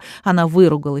ее», — она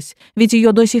выругалась. «Ведь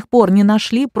ее до сих пор не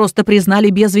нашли, просто признали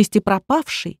без вести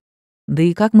пропавшей». «Да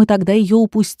и как мы тогда ее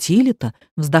упустили-то?»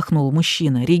 — вздохнул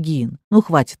мужчина. «Регин, ну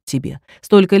хватит тебе.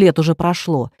 Столько лет уже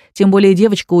прошло. Тем более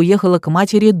девочка уехала к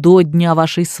матери до дня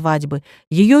вашей свадьбы.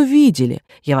 Ее видели.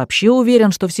 Я вообще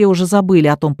уверен, что все уже забыли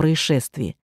о том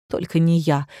происшествии». «Только не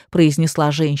я», —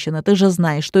 произнесла женщина. «Ты же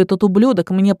знаешь, что этот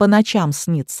ублюдок мне по ночам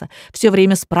снится. Все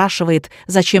время спрашивает,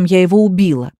 зачем я его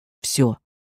убила. Все.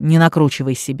 Не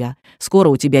накручивай себя. Скоро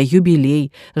у тебя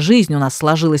юбилей. Жизнь у нас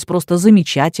сложилась просто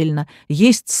замечательно.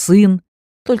 Есть сын.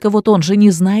 Только вот он же не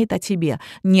знает о тебе»,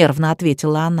 — нервно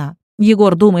ответила она.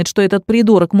 «Егор думает, что этот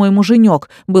придурок, мой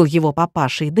муженек, был его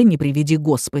папашей. Да не приведи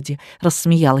Господи», —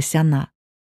 рассмеялась она.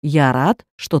 «Я рад,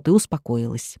 что ты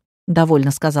успокоилась», — довольно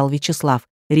сказал Вячеслав.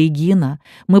 «Регина,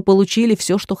 мы получили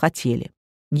все, что хотели.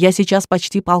 Я сейчас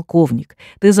почти полковник.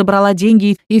 Ты забрала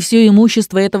деньги и все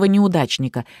имущество этого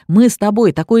неудачника. Мы с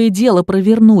тобой такое дело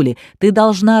провернули. Ты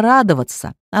должна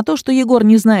радоваться. А то, что Егор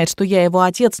не знает, что я его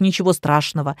отец, ничего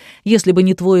страшного. Если бы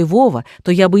не твой Вова,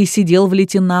 то я бы и сидел в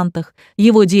лейтенантах.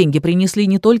 Его деньги принесли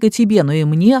не только тебе, но и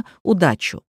мне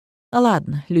удачу».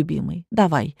 «Ладно, любимый,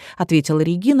 давай», — ответила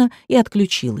Регина и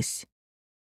отключилась.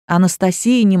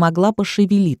 Анастасия не могла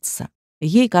пошевелиться.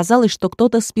 Ей казалось, что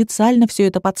кто-то специально все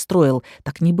это подстроил.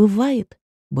 «Так не бывает».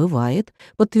 «Бывает»,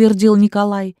 — подтвердил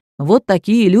Николай. «Вот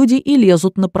такие люди и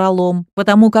лезут напролом,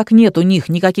 потому как нет у них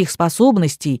никаких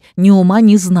способностей, ни ума,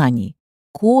 ни знаний».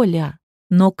 «Коля!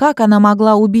 Но как она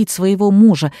могла убить своего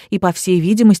мужа? И, по всей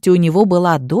видимости, у него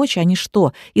была дочь, они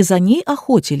что, и за ней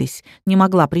охотились?» Не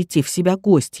могла прийти в себя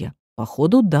гостья.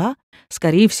 «Походу, да.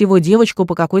 Скорее всего, девочку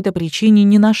по какой-то причине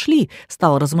не нашли», —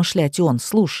 стал размышлять он.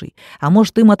 «Слушай, а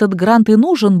может, им этот грант и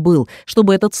нужен был,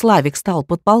 чтобы этот Славик стал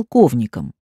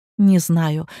подполковником?» «Не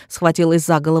знаю», — схватилась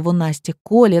за голову Настя.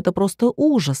 «Коля, это просто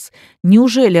ужас.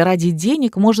 Неужели ради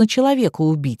денег можно человека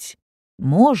убить?»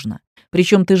 «Можно.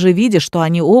 Причем ты же видишь, что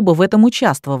они оба в этом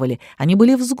участвовали. Они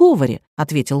были в сговоре», —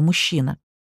 ответил мужчина.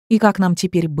 «И как нам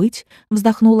теперь быть?» —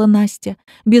 вздохнула Настя.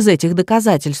 «Без этих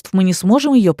доказательств мы не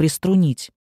сможем ее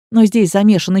приструнить. Но здесь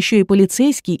замешан еще и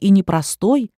полицейский, и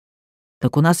непростой».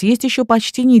 «Так у нас есть еще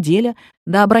почти неделя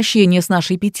до обращения с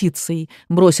нашей петицией», —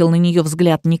 бросил на нее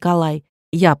взгляд Николай.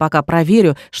 «Я пока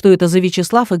проверю, что это за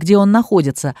Вячеслав и где он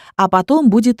находится, а потом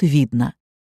будет видно».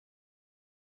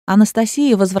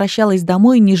 Анастасия возвращалась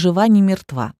домой ни жива, ни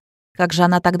мертва. Как же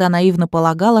она тогда наивно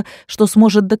полагала, что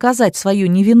сможет доказать свою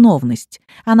невиновность?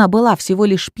 Она была всего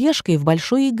лишь пешкой в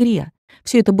большой игре.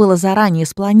 Все это было заранее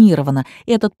спланировано.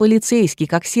 Этот полицейский,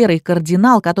 как серый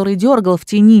кардинал, который дергал в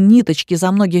тени ниточки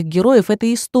за многих героев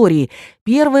этой истории.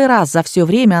 Первый раз за все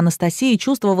время Анастасия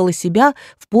чувствовала себя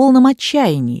в полном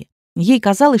отчаянии. Ей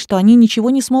казалось, что они ничего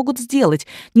не смогут сделать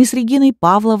ни с Региной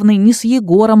Павловной, ни с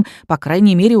Егором. По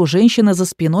крайней мере, у женщины за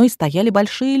спиной стояли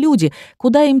большие люди.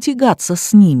 Куда им тягаться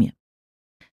с ними?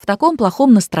 В таком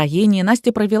плохом настроении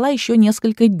Настя провела еще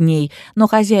несколько дней, но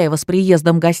хозяева с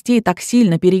приездом гостей так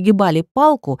сильно перегибали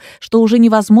палку, что уже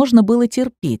невозможно было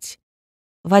терпеть.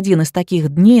 В один из таких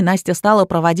дней Настя стала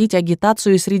проводить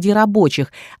агитацию среди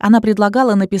рабочих. Она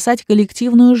предлагала написать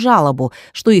коллективную жалобу,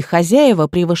 что их хозяева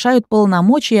превышают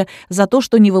полномочия за то,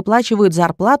 что не выплачивают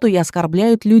зарплату и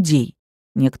оскорбляют людей.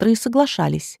 Некоторые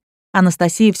соглашались.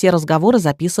 Анастасия все разговоры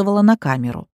записывала на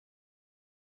камеру.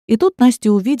 И тут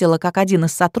Настя увидела, как один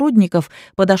из сотрудников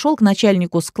подошел к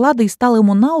начальнику склада и стал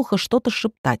ему на ухо что-то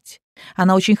шептать.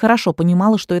 Она очень хорошо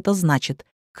понимала, что это значит.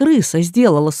 Крыса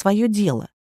сделала свое дело.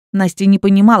 Настя не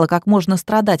понимала, как можно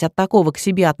страдать от такого к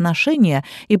себе отношения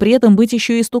и при этом быть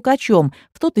еще и стукачом.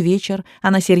 В тот вечер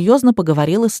она серьезно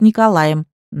поговорила с Николаем.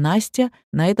 «Настя,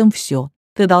 на этом все.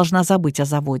 Ты должна забыть о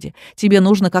заводе. Тебе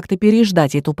нужно как-то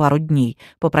переждать эту пару дней»,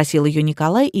 — попросил ее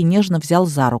Николай и нежно взял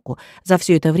за руку. За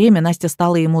все это время Настя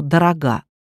стала ему дорога.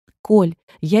 «Коль,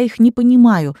 я их не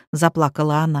понимаю», —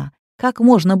 заплакала она. «Как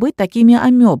можно быть такими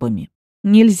амебами?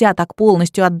 Нельзя так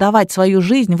полностью отдавать свою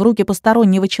жизнь в руки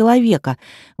постороннего человека.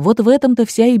 Вот в этом-то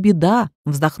вся и беда», —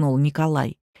 вздохнул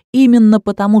Николай. «Именно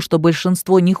потому, что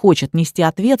большинство не хочет нести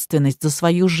ответственность за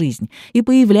свою жизнь, и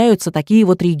появляются такие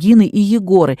вот Регины и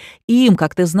Егоры, и им,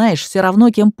 как ты знаешь, все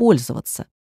равно кем пользоваться.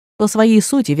 По своей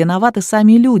сути виноваты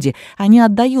сами люди, они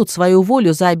отдают свою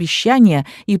волю за обещания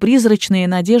и призрачные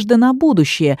надежды на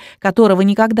будущее, которого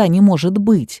никогда не может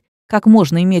быть. Как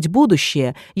можно иметь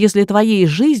будущее, если твоей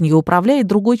жизнью управляет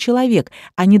другой человек?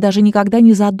 Они даже никогда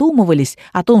не задумывались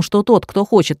о том, что тот, кто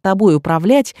хочет тобой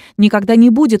управлять, никогда не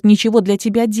будет ничего для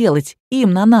тебя делать.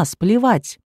 Им на нас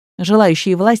плевать.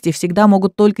 Желающие власти всегда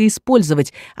могут только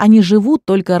использовать, они живут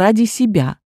только ради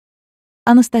себя».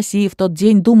 Анастасия в тот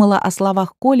день думала о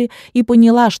словах Коли и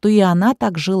поняла, что и она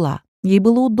так жила. Ей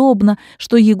было удобно,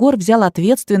 что Егор взял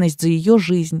ответственность за ее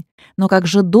жизнь. Но как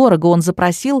же дорого он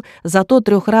запросил за то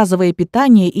трехразовое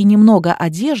питание и немного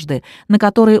одежды, на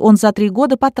которые он за 3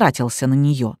 года потратился на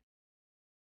нее.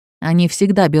 «Они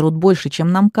всегда берут больше,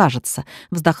 чем нам кажется», —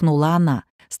 вздохнула она.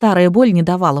 Старая боль не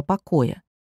давала покоя.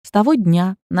 С того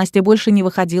дня Настя больше не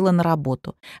выходила на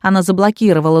работу. Она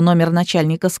заблокировала номер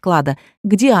начальника склада.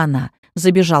 «Где она?» —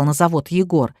 забежал на завод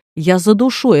Егор. «Я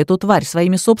задушу эту тварь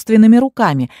своими собственными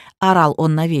руками», — орал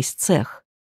он на весь цех.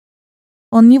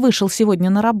 «Он не вышел сегодня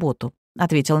на работу», —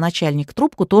 ответил начальник.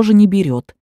 «Трубку тоже не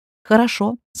берет».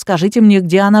 «Хорошо, скажите мне,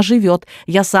 где она живет.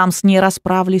 Я сам с ней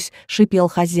расправлюсь», — шипел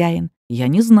хозяин. «Я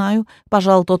не знаю», —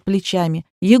 пожал тот плечами.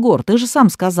 «Егор, ты же сам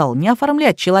сказал, не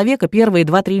оформлять человека первые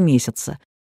 2-3 месяца.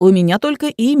 У меня только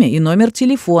имя и номер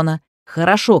телефона».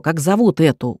 «Хорошо, как зовут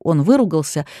эту?» Он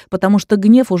выругался, потому что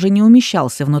гнев уже не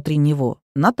умещался внутри него.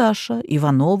 «Наташа,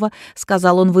 Иванова», —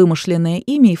 сказал он вымышленное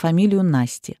имя и фамилию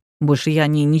Насти. «Больше я о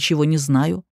ней ничего не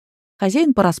знаю».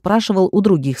 Хозяин порасспрашивал у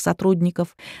других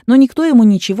сотрудников, но никто ему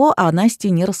ничего о Насте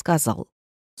не рассказал.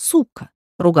 «Сука»,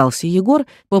 — ругался Егор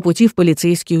по пути в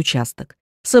полицейский участок.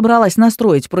 «Собралась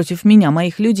настроить против меня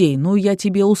моих людей, ну я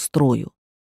тебе устрою».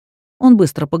 Он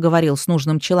быстро поговорил с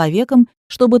нужным человеком,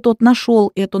 чтобы тот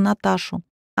нашел эту Наташу.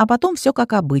 А потом все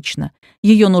как обычно.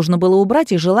 Ее нужно было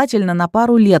убрать и желательно на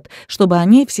пару лет, чтобы о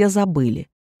ней все забыли.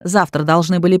 Завтра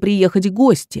должны были приехать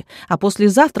гости, а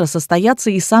послезавтра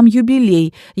состояться и сам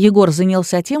юбилей. Егор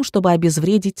занялся тем, чтобы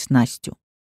обезвредить Настю.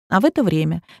 А в это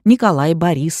время Николай,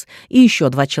 Борис и еще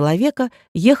 2 человека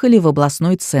ехали в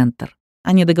областной центр.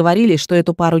 Они договорились, что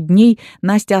эту пару дней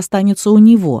Настя останется у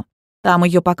него. Там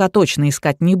ее пока точно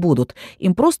искать не будут,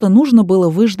 им просто нужно было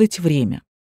выждать время.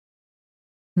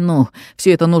 «Ну,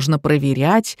 все это нужно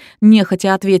проверять», —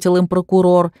 нехотя ответил им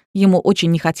прокурор. Ему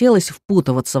очень не хотелось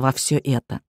впутываться во все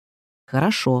это.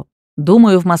 «Хорошо.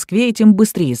 Думаю, в Москве этим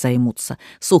быстрее займутся»,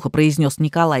 — сухо произнес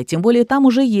Николай. «Тем более там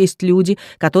уже есть люди,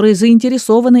 которые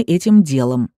заинтересованы этим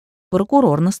делом».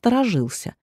 Прокурор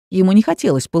насторожился. Ему не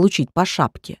хотелось получить по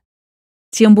шапке.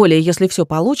 Тем более, если все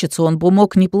получится, он бы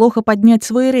мог неплохо поднять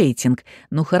свой рейтинг.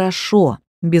 «Ну хорошо»,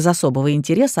 — без особого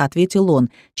интереса ответил он.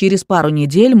 «Через пару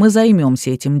недель мы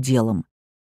займемся этим делом».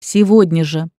 «Сегодня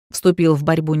же», — вступил в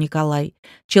борьбу Николай,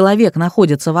 — «человек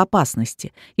находится в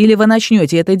опасности. Или вы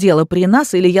начнете это дело при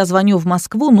нас, или я звоню в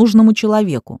Москву нужному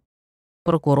человеку».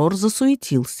 Прокурор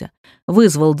засуетился.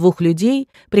 Вызвал 2 людей,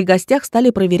 при гостях стали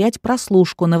проверять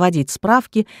прослушку, наводить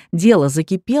справки, дело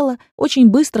закипело, очень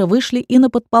быстро вышли и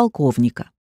на подполковника.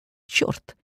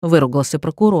 «Чёрт!» — выругался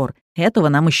прокурор. «Этого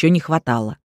нам еще не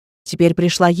хватало». Теперь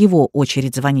пришла его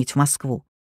очередь звонить в Москву.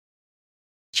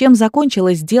 Чем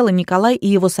закончилось дело, Николай и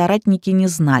его соратники не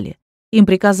знали. Им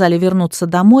приказали вернуться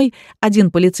домой,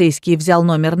 один полицейский взял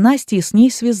номер Насти и с ней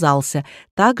связался.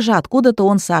 Также откуда-то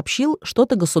он сообщил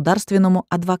что-то государственному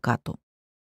адвокату.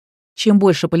 Чем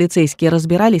больше полицейские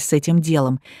разбирались с этим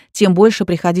делом, тем больше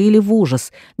приходили в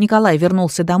ужас. Николай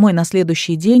вернулся домой на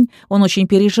следующий день, он очень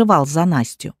переживал за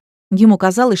Настю. Ему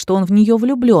казалось, что он в нее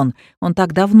влюблен, он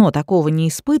так давно такого не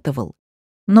испытывал.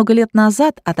 Много лет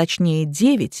назад, а точнее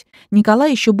 9,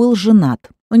 Николай еще был женат.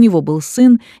 У него был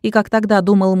сын, и, как тогда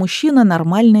думал мужчина,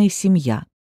 нормальная семья.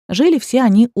 Жили все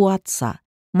они у отца.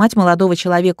 Мать молодого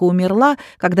человека умерла,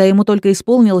 когда ему только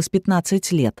исполнилось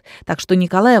 15 лет, так что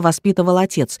Николая воспитывал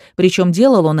отец, причем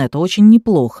делал он это очень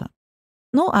неплохо.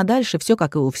 Ну, а дальше все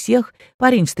как и у всех.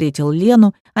 Парень встретил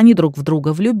Лену, они друг в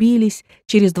друга влюбились.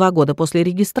 Через 2 года после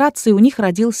регистрации у них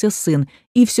родился сын,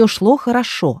 и все шло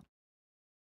хорошо.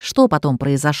 Что потом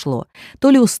произошло? То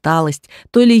ли усталость,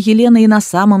 то ли Елена и на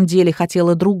самом деле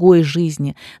хотела другой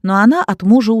жизни, но она от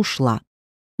мужа ушла.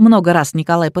 Много раз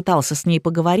Николай пытался с ней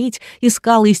поговорить,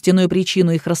 искал истинную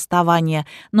причину их расставания,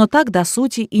 но так до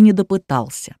сути и не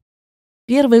допытался.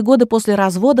 Первые годы после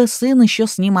развода сын еще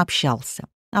с ним общался,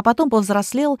 а потом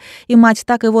повзрослел, и мать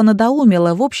так его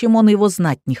надоумила, в общем, он его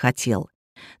знать не хотел.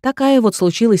 Такая вот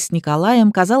случилась с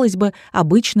Николаем, казалось бы,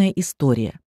 обычная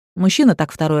история. Мужчина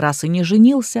так 2-й раз и не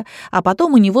женился, а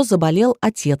потом у него заболел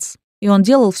отец, и он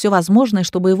делал все возможное,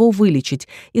 чтобы его вылечить,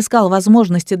 искал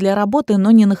возможности для работы,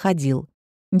 но не находил.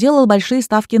 Делал большие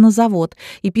ставки на завод,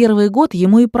 и первый год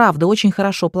ему и правда очень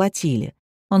хорошо платили.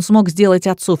 Он смог сделать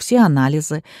отцу все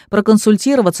анализы,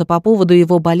 проконсультироваться по поводу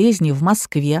его болезни в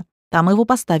Москве, там его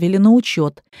поставили на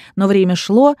учет. Но время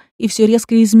шло, и все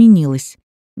резко изменилось.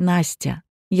 «Настя,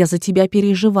 я за тебя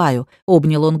переживаю», —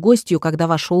 обнял он гостью, когда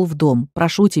вошел в дом.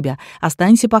 «Прошу тебя,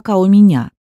 останься пока у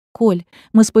меня». «Коль,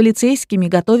 мы с полицейскими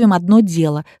готовим одно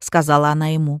дело», — сказала она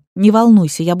ему. «Не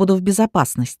волнуйся, я буду в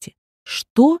безопасности».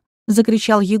 «Что?» —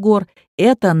 закричал Егор.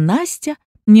 «Это Настя?»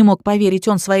 Не мог поверить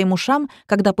он своим ушам,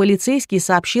 когда полицейский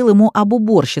сообщил ему об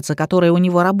уборщице, которая у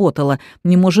него работала.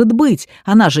 «Не может быть,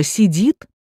 она же сидит!»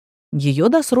 «Ее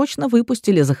досрочно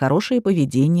выпустили за хорошее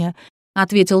поведение», —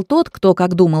 ответил тот, кто,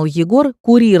 как думал Егор,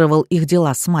 курировал их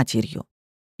дела с матерью.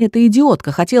 «Эта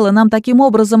идиотка хотела нам таким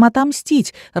образом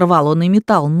отомстить», — рвал он и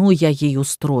металл. «Ну, я ей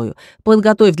устрою.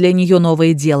 Подготовь для нее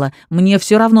новое дело. Мне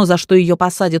все равно, за что ее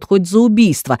посадят, хоть за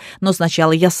убийство, но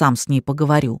сначала я сам с ней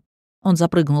поговорю». Он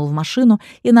запрыгнул в машину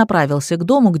и направился к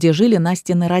дому, где жили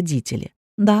Настины родители.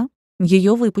 «Да,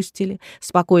 ее выпустили», —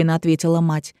 спокойно ответила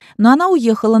мать. «Но она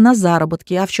уехала на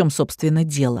заработки, а в чем, собственно,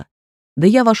 дело?» «Да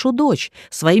я вашу дочь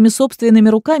своими собственными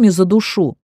руками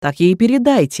задушу. Так ей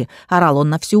передайте», — орал он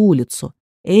на всю улицу.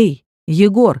 «Эй,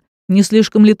 Егор, не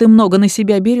слишком ли ты много на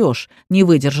себя берешь? Не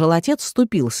выдержал отец,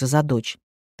 вступился за дочь.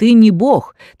 «Ты не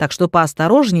бог, так что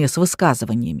поосторожнее с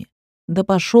высказываниями». «Да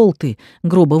пошел ты», —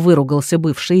 грубо выругался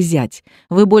бывший зять.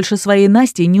 «Вы больше своей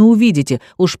Насти не увидите,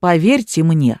 уж поверьте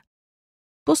мне».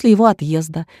 После его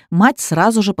отъезда мать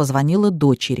сразу же позвонила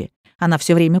дочери. Она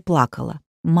все время плакала.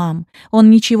 «Мам, он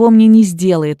ничего мне не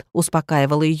сделает», —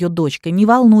 успокаивала ее дочка. «Не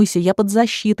волнуйся, я под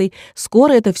защитой,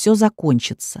 скоро это все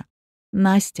закончится».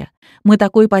 «Настя, мы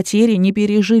такой потери не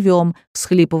переживем», —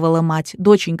 всхлипывала мать.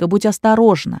 «Доченька, будь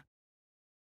осторожна».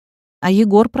 А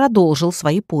Егор продолжил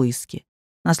свои поиски.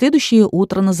 На следующее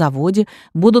утро на заводе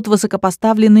будут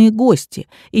высокопоставленные гости,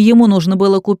 и ему нужно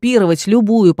было купировать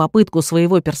любую попытку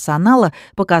своего персонала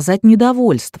показать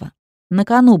недовольство. На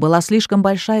кону была слишком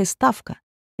большая ставка.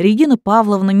 Регина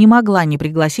Павловна не могла не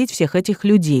пригласить всех этих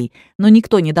людей, но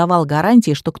никто не давал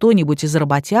гарантии, что кто-нибудь из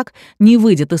работяг не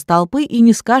выйдет из толпы и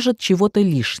не скажет чего-то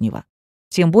лишнего.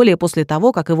 Тем более после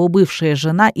того, как его бывшая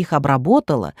жена их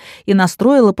обработала и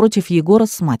настроила против Егора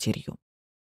с матерью.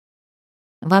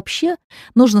 Вообще,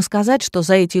 нужно сказать, что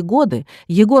за эти годы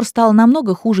Егор стал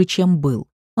намного хуже, чем был.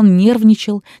 Он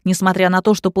нервничал, несмотря на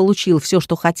то, что получил все,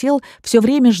 что хотел, все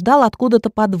время ждал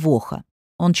откуда-то подвоха.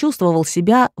 Он чувствовал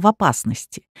себя в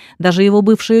опасности. Даже его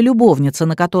бывшая любовница,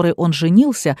 на которой он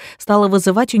женился, стала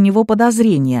вызывать у него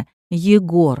подозрения.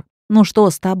 «Егор, ну что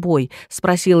с тобой?» —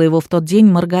 спросила его в тот день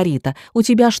Маргарита. «У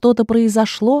тебя что-то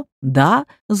произошло?» «Да»,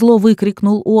 — зло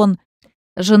выкрикнул он.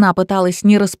 Жена пыталась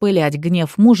не распылять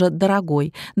гнев мужа.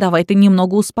 «Дорогой, давай ты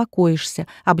немного успокоишься»,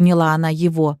 — обняла она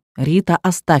его. «Рита,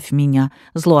 оставь меня»,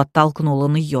 — зло оттолкнул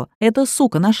он ее. «Эта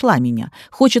сука нашла меня,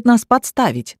 хочет нас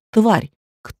подставить, тварь».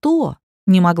 «Кто?» —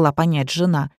 не могла понять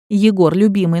жена. «Егор,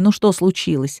 любимый, ну что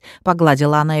случилось?» —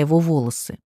 погладила она его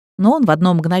волосы. Но он в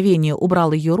одно мгновение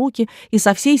убрал ее руки и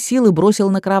со всей силы бросил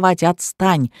на кровать.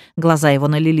 «Отстань!» Глаза его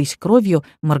налились кровью,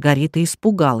 Маргарита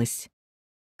испугалась.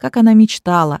 Как она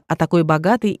мечтала о такой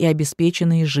богатой и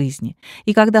обеспеченной жизни.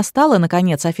 И когда стала,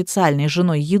 наконец, официальной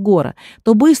женой Егора,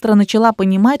 то быстро начала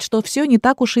понимать, что все не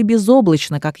так уж и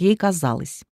безоблачно, как ей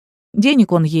казалось.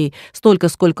 Денег он ей, столько,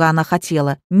 сколько она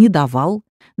хотела, не давал.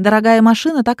 Дорогая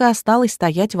машина так и осталась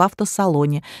стоять в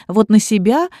автосалоне. Вот на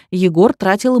себя Егор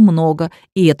тратил много,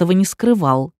 и этого не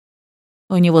скрывал.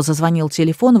 У него зазвонил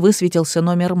телефон, высветился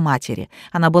номер матери.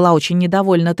 Она была очень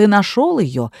недовольна. «Ты нашел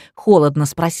ее?» — холодно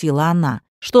спросила она.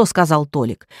 «Что?» — сказал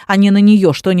Толик. «Они на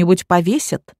нее что-нибудь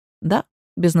повесят?» «Да»,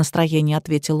 — без настроения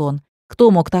ответил он. «Кто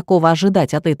мог такого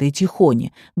ожидать от этой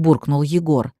тихони?» — буркнул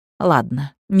Егор.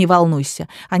 «Ладно, не волнуйся,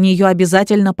 они ее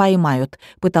обязательно поймают»,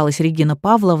 — пыталась Регина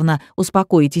Павловна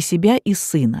успокоить и себя, и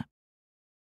сына.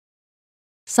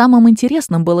 Самым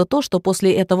интересным было то, что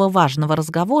после этого важного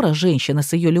разговора женщины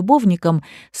с ее любовником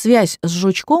связь с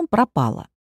жучком пропала.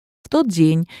 В тот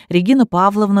день Регина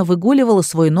Павловна выгуливала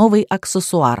свой новый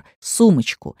аксессуар —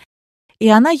 сумочку, и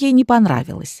она ей не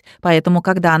понравилась, поэтому,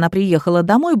 когда она приехала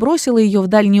домой, бросила ее в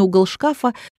дальний угол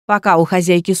шкафа, пока у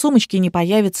хозяйки сумочки не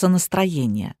появится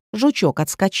настроение. Жучок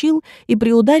отскочил и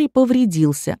при ударе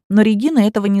повредился, но Регина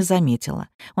этого не заметила.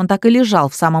 Он так и лежал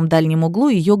в самом дальнем углу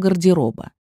ее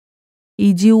гардероба.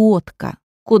 «Идиотка!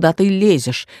 Куда ты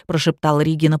лезешь?» — прошептала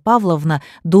Регина Павловна,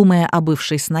 думая о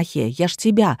бывшей снохе. «Я ж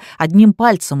тебя одним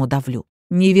пальцем удавлю.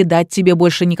 Не видать тебе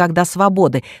больше никогда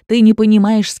свободы. Ты не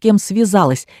понимаешь, с кем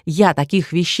связалась. Я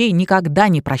таких вещей никогда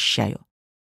не прощаю».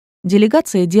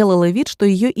 Делегация делала вид, что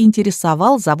ее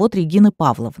интересовал завод Регины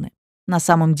Павловны. На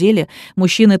самом деле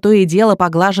мужчины то и дело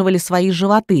поглаживали свои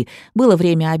животы. Было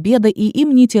время обеда, и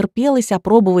им не терпелось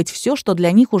опробовать все, что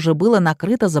для них уже было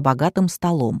накрыто за богатым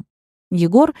столом.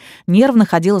 Егор нервно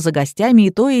ходил за гостями и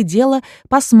то и дело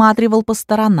посматривал по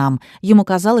сторонам. Ему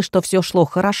казалось, что все шло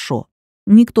хорошо.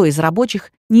 Никто из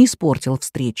рабочих не испортил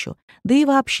встречу. Да и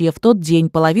вообще в тот день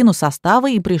половину состава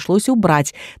и пришлось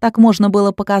убрать. Так можно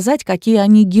было показать, какие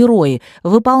они герои,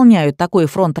 выполняют такой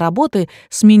фронт работы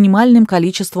с минимальным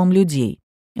количеством людей.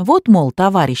 Вот, мол,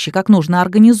 товарищи, как нужно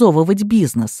организовывать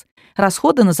бизнес.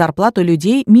 Расходы на зарплату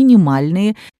людей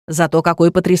минимальные, зато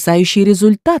какой потрясающий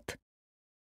результат.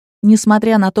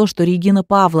 Несмотря на то, что Регина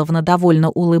Павловна довольно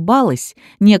улыбалась,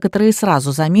 некоторые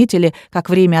сразу заметили, как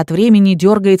время от времени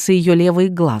дергается ее левый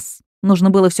глаз. Нужно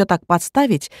было все так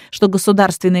подставить, что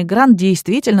государственный грант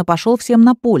действительно пошел всем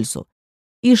на пользу.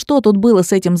 И что тут было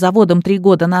с этим заводом 3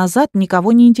 года назад,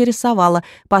 никого не интересовало.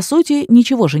 По сути,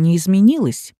 ничего же не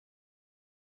изменилось.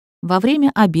 Во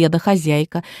время обеда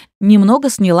хозяйка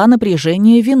немного сняла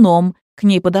напряжение вином. К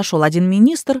ней подошел один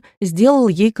министр, сделал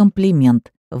ей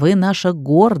комплимент. «Вы наша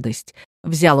гордость», —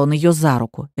 взял он ее за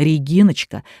руку.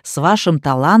 «Региночка, с вашим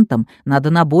талантом надо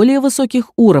на более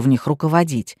высоких уровнях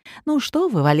руководить». «Ну что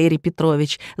вы, Валерий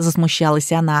Петрович», —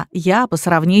 засмущалась она, — «я по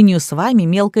сравнению с вами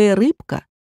мелкая рыбка».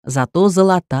 «Зато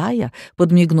золотая», —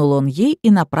 подмигнул он ей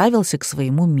и направился к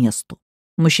своему месту.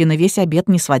 Мужчина весь обед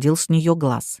не сводил с нее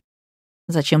глаз.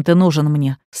 «Зачем ты нужен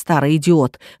мне, старый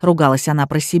идиот?» — ругалась она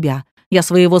про себя. «Я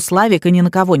своего Славика ни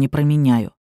на кого не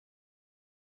променяю».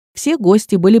 Все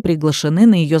гости были приглашены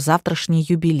на ее завтрашний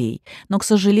юбилей, но, к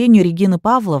сожалению, Регины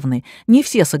Павловны не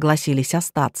все согласились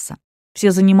остаться.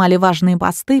 Все занимали важные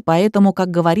посты, поэтому,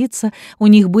 как говорится, у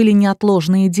них были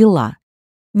неотложные дела.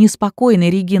 Неспокойная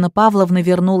Регина Павловна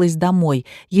вернулась домой.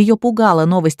 Ее пугала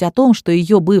новость о том, что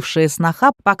ее бывшая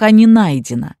сноха пока не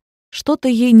найдена. Что-то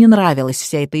ей не нравилась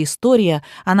вся эта история,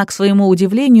 она, к своему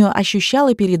удивлению,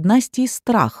 ощущала перед Настей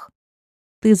страх.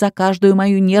 «Ты за каждую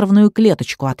мою нервную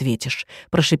клеточку ответишь», —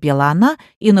 прошипела она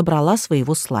и набрала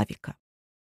своего Славика.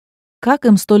 Как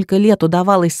им столько лет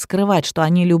удавалось скрывать, что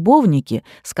они любовники,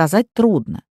 сказать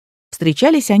трудно.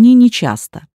 Встречались они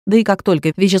нечасто. Да и как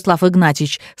только Вячеслав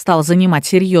Игнатьевич стал занимать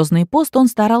серьезный пост, он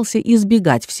старался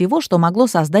избегать всего, что могло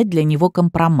создать для него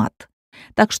компромат.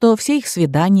 Так что все их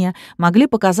свидания могли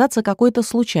показаться какой-то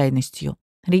случайностью.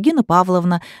 Регина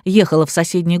Павловна ехала в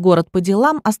соседний город по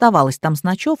делам, оставалась там с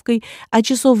ночевкой, а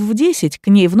часов в 10 к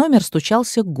ней в номер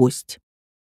стучался гость.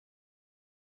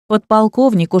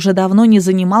 Подполковник уже давно не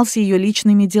занимался ее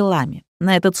личными делами.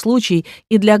 На этот случай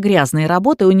и для грязной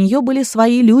работы у нее были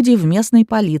свои люди в местной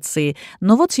полиции,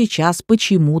 но вот сейчас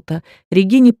почему-то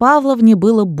Регине Павловне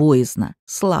было боязно.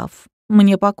 «Слав,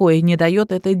 мне покоя не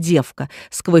дает эта девка», —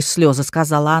 сквозь слезы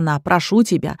сказала она. «Прошу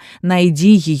тебя,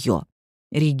 найди ее».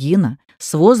 «Регина,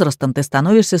 с возрастом ты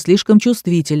становишься слишком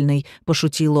чувствительной», —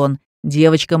 пошутил он.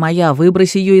 «Девочка моя,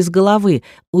 выбрось ее из головы.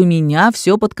 У меня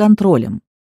все под контролем».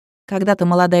 Когда-то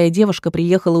молодая девушка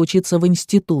приехала учиться в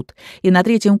институт, и на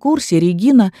 3-м курсе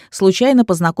Регина случайно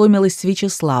познакомилась с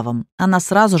Вячеславом. Она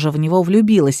сразу же в него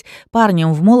влюбилась.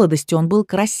 Парнем в молодости он был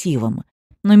красивым.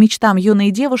 Но мечтам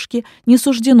юной девушки не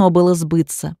суждено было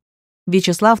сбыться.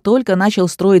 Вячеслав только начал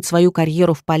строить свою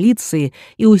карьеру в полиции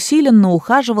и усиленно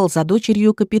ухаживал за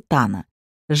дочерью капитана.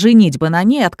 Женитьба на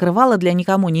ней открывала для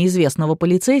никому неизвестного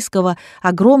полицейского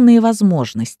огромные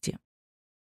возможности.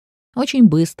 Очень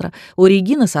быстро у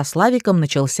Регины со Славиком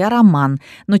начался роман,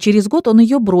 но через год он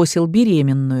ее бросил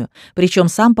беременную. Причем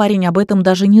сам парень об этом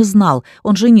даже не знал.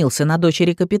 Он женился на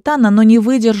дочери капитана, но не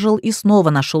выдержал и снова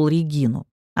нашел Регину.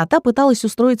 А та пыталась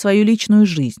устроить свою личную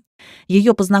жизнь.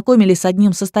 Ее познакомили с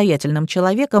одним состоятельным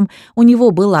человеком, у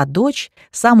него была дочь,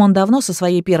 сам он давно со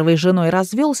своей первой женой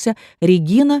развелся,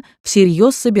 Регина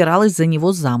всерьез собиралась за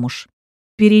него замуж.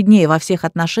 Перед ней во всех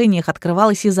отношениях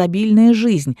открывалась изобильная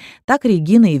жизнь. Так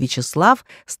Регина и Вячеслав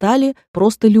стали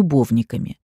просто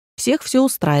любовниками. Всех все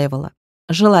устраивало.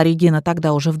 Жила Регина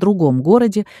тогда уже в другом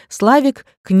городе, Славик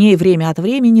к ней время от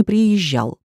времени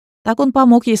приезжал. Так он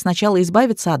помог ей сначала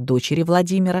избавиться от дочери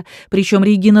Владимира, причем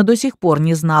Регина до сих пор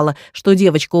не знала, что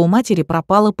девочка у матери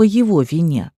пропала по его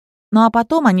вине. Ну а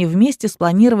потом они вместе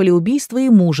спланировали убийство и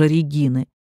мужа Регины.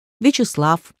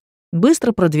 Вячеслав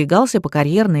быстро продвигался по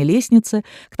карьерной лестнице,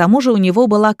 к тому же у него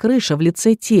была крыша в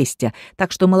лице тестя,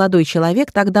 так что молодой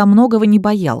человек тогда многого не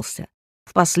боялся.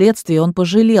 Впоследствии он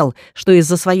пожалел, что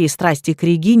из-за своей страсти к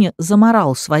Регине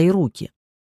заморал свои руки.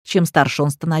 Чем старше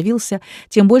он становился,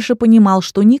 тем больше понимал,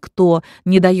 что никто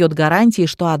не дает гарантии,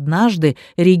 что однажды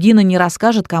Регина не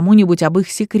расскажет кому-нибудь об их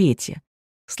секрете.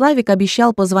 Славик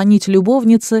обещал позвонить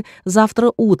любовнице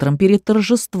завтра утром перед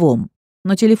торжеством,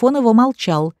 но телефон его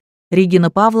молчал.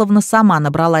 Регина Павловна сама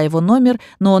набрала его номер,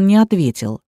 но он не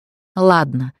ответил.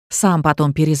 «Ладно, сам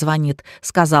потом перезвонит», —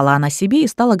 сказала она себе и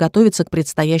стала готовиться к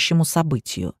предстоящему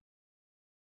событию.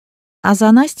 А за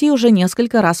Настей уже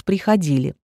несколько раз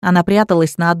приходили. Она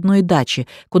пряталась на одной даче,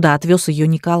 куда отвез ее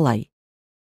Николай.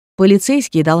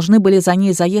 Полицейские должны были за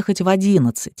ней заехать в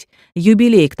 11.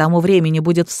 Юбилей к тому времени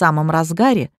будет в самом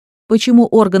разгаре. Почему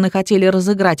органы хотели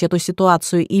разыграть эту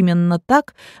ситуацию именно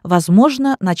так,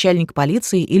 возможно, начальник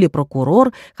полиции или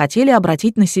прокурор хотели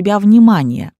обратить на себя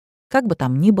внимание. Как бы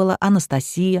там ни было,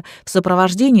 Анастасия в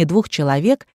сопровождении 2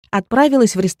 человек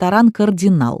отправилась в ресторан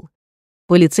 «Кардинал».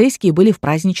 Полицейские были в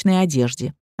праздничной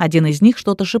одежде. Один из них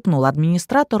что-то шепнул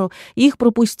администратору, и их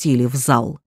пропустили в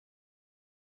зал.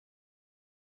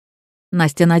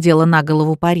 Настя надела на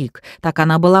голову парик, так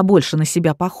она была больше на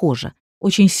себя похожа.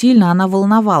 Очень сильно она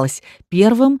волновалась.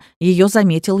 Первым ее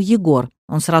заметил Егор.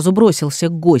 Он сразу бросился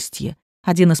к гостье.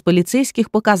 Один из полицейских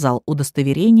показал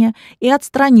удостоверение и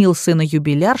отстранил сына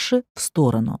юбилярши в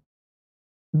сторону.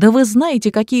 «Да вы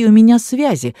знаете, какие у меня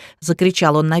связи!» —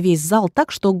 закричал он на весь зал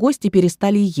так, что гости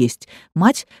перестали есть.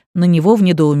 Мать на него в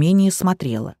недоумении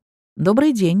смотрела.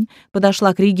 «Добрый день», —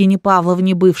 подошла к Регине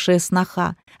Павловне бывшая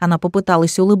сноха. Она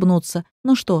попыталась улыбнуться.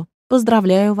 «Ну что,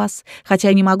 поздравляю вас,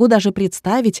 хотя не могу даже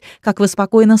представить, как вы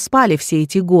спокойно спали все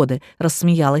эти годы», —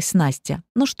 рассмеялась Настя.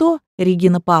 «Ну что,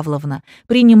 Регина Павловна,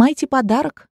 принимайте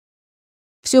подарок».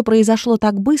 Все произошло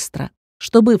так быстро,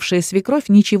 что бывшая свекровь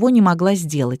ничего не могла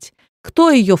сделать.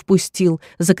 «Кто ее впустил?»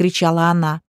 — закричала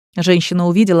она. Женщина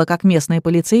увидела, как местные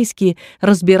полицейские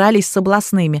разбирались с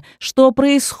областными. «Что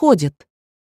происходит?»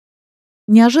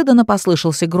 Неожиданно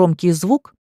послышался громкий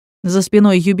звук. За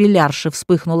спиной юбилярши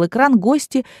вспыхнул экран,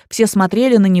 гости все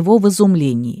смотрели на него в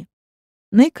изумлении.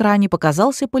 На экране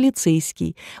показался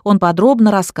полицейский. Он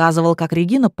подробно рассказывал, как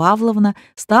Регина Павловна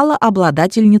стала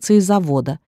обладательницей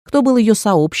завода, кто был ее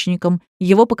сообщником,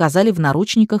 его показали в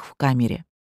наручниках в камере.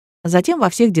 Затем во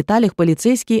всех деталях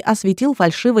полицейский осветил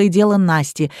фальшивое дело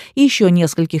Насти и еще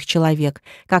нескольких человек.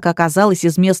 Как оказалось,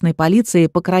 из местной полиции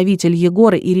покровитель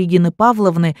Егора и Регины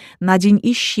Павловны на день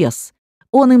исчез.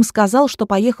 Он им сказал, что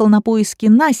поехал на поиски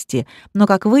Насти, но,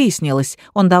 как выяснилось,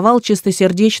 он давал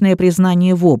чистосердечное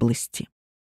признание в области.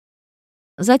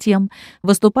 Затем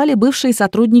выступали бывшие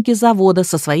сотрудники завода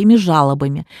со своими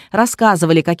жалобами,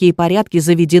 рассказывали, какие порядки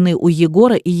заведены у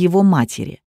Егора и его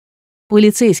матери.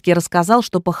 Полицейский рассказал,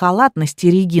 что по халатности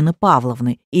Регины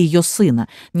Павловны и ее сына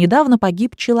недавно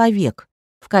погиб человек.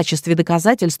 В качестве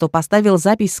доказательства поставил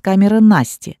запись с камеры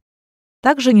Насти.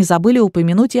 Также не забыли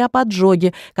упомянуть и о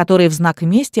поджоге, который в знак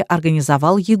мести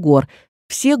организовал Егор.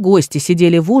 Все гости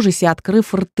сидели в ужасе,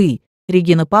 открыв рты.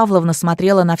 Регина Павловна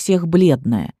смотрела на всех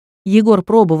бледная. Егор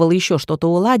пробовал еще что-то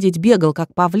уладить, бегал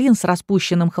как павлин с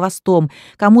распущенным хвостом,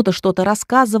 кому-то что-то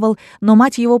рассказывал, но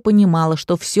мать его понимала,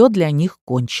 что все для них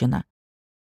кончено.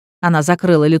 Она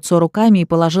закрыла лицо руками и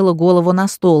положила голову на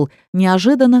стол.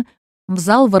 Неожиданно в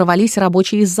зал ворвались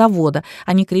рабочие из завода.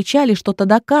 Они кричали, что-то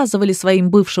доказывали своим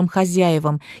бывшим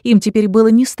хозяевам. Им теперь было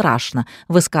не страшно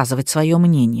высказывать свое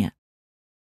мнение.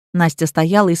 Настя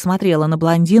стояла и смотрела на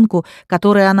блондинку,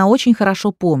 которую она очень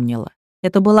хорошо помнила.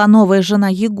 Это была новая жена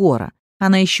Егора.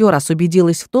 Она еще раз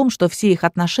убедилась в том, что все их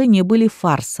отношения были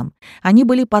фарсом. Они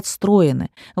были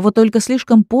подстроены. Вот только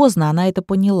слишком поздно она это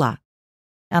поняла.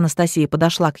 Анастасия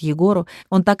подошла к Егору,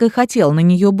 он так и хотел на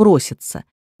нее броситься.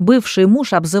 Бывший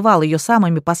муж обзывал ее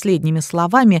самыми последними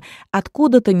словами,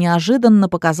 откуда-то неожиданно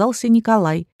показался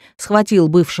Николай. Схватил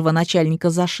бывшего начальника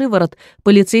за шиворот,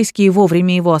 полицейские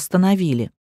вовремя его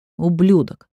остановили.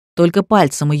 «Ублюдок, только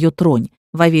пальцем ее тронь!»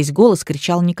 — во весь голос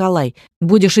кричал Николай.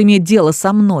 «Будешь иметь дело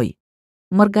со мной!»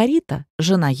 Маргарита,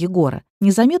 жена Егора,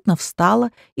 незаметно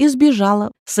встала и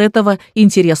сбежала с этого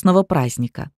интересного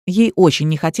праздника. Ей очень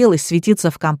не хотелось светиться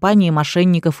в компании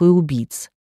мошенников и убийц.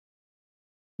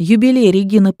 Юбилей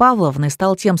Регины Павловны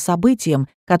стал тем событием,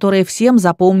 которое всем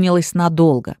запомнилось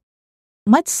надолго.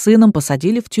 Мать с сыном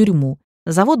посадили в тюрьму,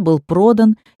 завод был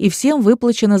продан, и всем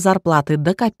выплачены зарплаты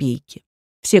до копейки.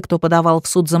 Все, кто подавал в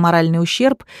суд за моральный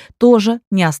ущерб, тоже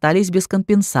не остались без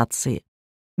компенсации.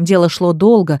 Дело шло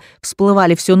долго,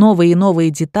 всплывали все новые и новые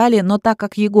детали, но так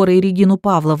как Егора и Регину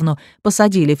Павловну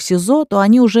посадили в СИЗО, то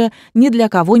они уже ни для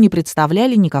кого не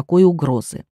представляли никакой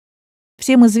угрозы.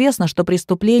 Всем известно, что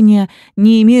преступления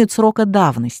не имеют срока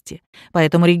давности,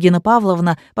 поэтому Регина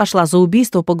Павловна пошла за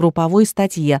убийство по групповой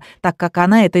статье, так как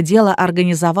она это дело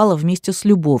организовала вместе с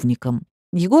любовником.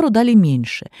 Егору дали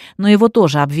меньше, но его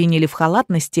тоже обвинили в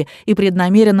халатности и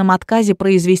преднамеренном отказе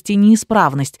произвести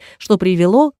неисправность, что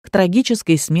привело к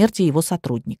трагической смерти его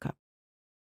сотрудника.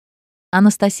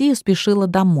 Анастасия спешила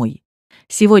домой.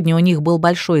 Сегодня у них был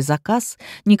большой заказ,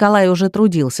 Николай уже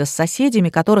трудился с соседями,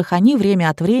 которых они время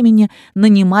от времени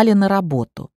нанимали на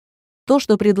работу. То,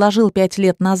 что предложил 5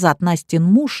 лет назад Настин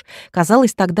муж,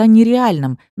 казалось тогда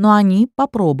нереальным, но они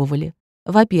попробовали.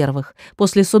 Во-первых,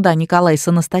 после суда Николай с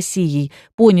Анастасией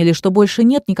поняли, что больше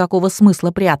нет никакого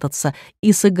смысла прятаться,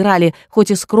 и сыграли,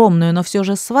 хоть и скромную, но все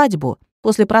же свадьбу.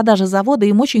 После продажи завода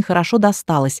им очень хорошо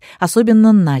досталось,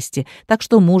 особенно Насте, так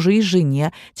что мужу и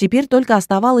жене теперь только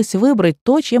оставалось выбрать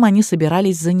то, чем они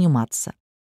собирались заниматься.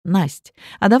 «Насть,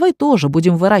 а давай тоже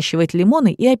будем выращивать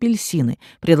лимоны и апельсины»,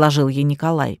 — предложил ей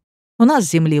Николай. «У нас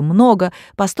земли много,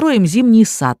 построим зимний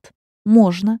сад».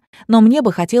 «Можно, но мне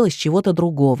бы хотелось чего-то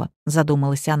другого», —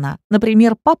 задумалась она.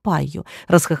 «Например, папайю», —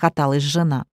 расхохоталась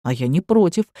жена. «А я не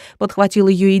против», — подхватил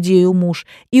ее идею муж.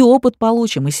 «И опыт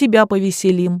получим, и себя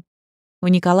повеселим». У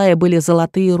Николая были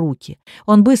золотые руки.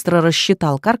 Он быстро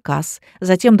рассчитал каркас,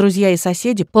 затем друзья и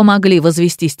соседи помогли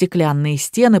возвести стеклянные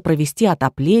стены, провести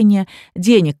отопление.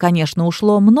 Денег, конечно,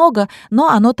 ушло много, но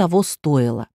оно того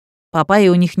стоило.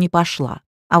 Папайя у них не пошла.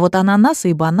 А вот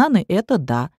ананасы и бананы — это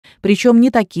да. Причем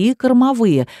не такие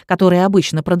кормовые, которые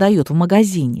обычно продают в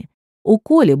магазине. У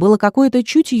Коли было какое-то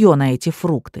чутье на эти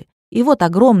фрукты. И вот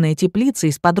огромная теплица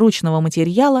из подручного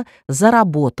материала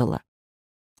заработала.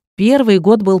 Первый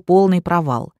год был полный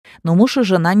провал, но муж и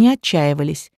жена не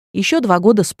отчаивались. Еще 2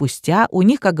 года спустя у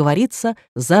них, как говорится,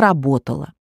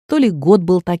 заработало. То ли год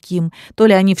был таким, то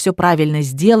ли они все правильно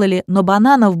сделали, но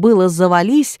бананов было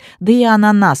завались, да и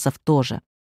ананасов тоже.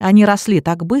 Они росли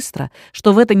так быстро,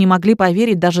 что в это не могли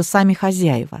поверить даже сами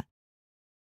хозяева.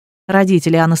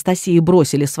 Родители Анастасии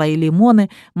бросили свои лимоны,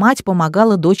 мать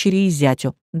помогала дочери и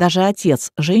зятю. Даже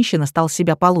отец женщины стал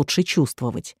себя получше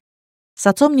чувствовать. С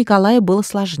отцом Николая было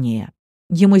сложнее.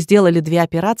 Ему сделали 2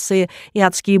 операции, и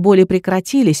адские боли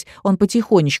прекратились, он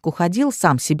потихонечку ходил,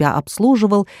 сам себя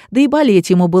обслуживал, да и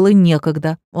болеть ему было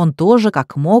некогда. Он тоже,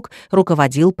 как мог,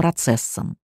 руководил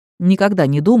процессом. Никогда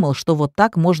не думал, что вот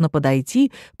так можно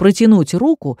подойти, протянуть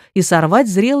руку и сорвать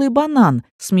зрелый банан,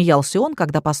 смеялся он,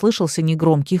 когда послышался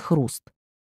негромкий хруст.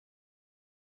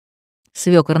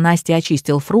 Свекор Насти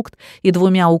очистил фрукт и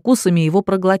 2 укусами его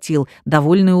проглотил,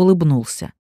 довольно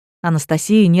улыбнулся.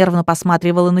 Анастасия нервно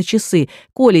посматривала на часы.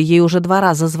 Коля ей уже 2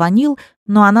 раза звонил,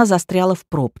 но она застряла в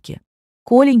пробке.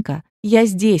 «Коленька, я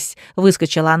здесь!» —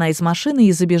 выскочила она из машины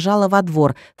и забежала во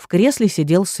двор. В кресле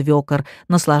сидел свекор,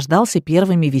 наслаждался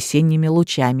первыми весенними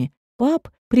лучами. «Пап,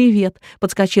 привет!» —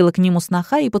 подскочила к нему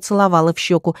сноха и поцеловала в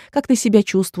щеку. «Как ты себя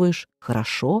чувствуешь?»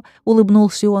 «Хорошо», —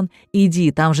 улыбнулся он. «Иди,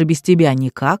 там же без тебя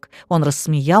никак». Он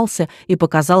рассмеялся и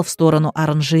показал в сторону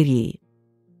оранжереи.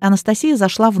 Анастасия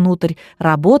зашла внутрь,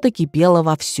 работа кипела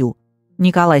вовсю.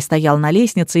 Николай стоял на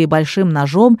лестнице и большим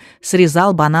ножом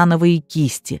срезал банановые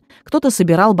кисти. Кто-то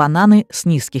собирал бананы с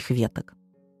низких веток.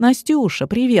 «Настюша,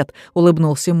 привет!» —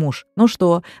 улыбнулся муж. «Ну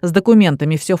что, с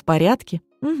документами все в порядке?»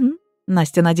 «Угу».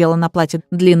 Настя надела на платье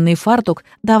длинный фартук.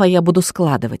 «Давай я буду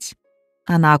складывать».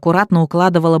 Она аккуратно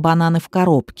укладывала бананы в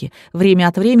коробки. Время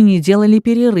от времени делали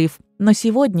перерыв. Но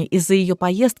сегодня из-за ее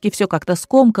поездки все как-то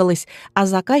скомкалось, а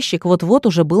заказчик вот-вот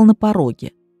уже был на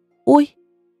пороге. «Ой!»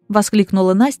 —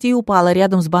 воскликнула Настя и упала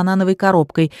рядом с банановой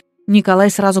коробкой.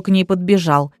 Николай сразу к ней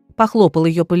подбежал, похлопал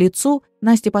ее по лицу.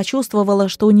 Настя почувствовала,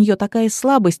 что у нее такая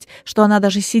слабость, что она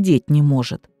даже сидеть не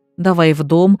может. «Давай в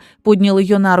дом», — поднял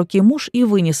ее на руки муж и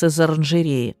вынес из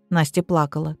оранжереи. Настя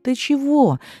плакала. «Ты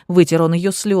чего?» — вытер он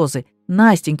ее слезы.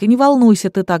 «Настенька, не волнуйся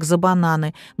ты так за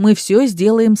бананы. Мы все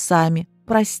сделаем сами.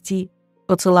 Прости».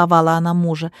 Поцеловала она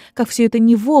мужа. Как все это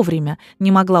не вовремя, не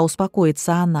могла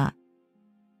успокоиться она.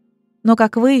 Но,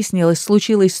 как выяснилось,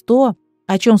 случилось то,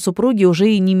 о чем супруги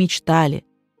уже и не мечтали.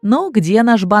 «Ну, где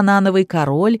наш банановый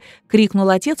король?» — крикнул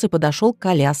отец и подошел к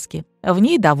коляске. В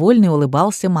ней довольный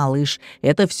улыбался малыш.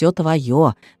 «Это все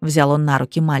твое», — взял он на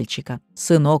руки мальчика.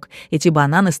 «Сынок, эти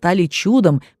бананы стали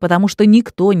чудом, потому что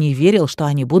никто не верил, что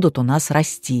они будут у нас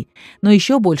расти. Но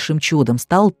еще большим чудом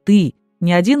стал ты.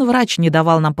 Ни один врач не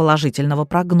давал нам положительного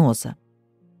прогноза».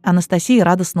 Анастасия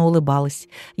радостно улыбалась.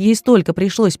 Ей столько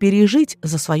пришлось пережить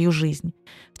за свою жизнь.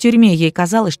 В тюрьме ей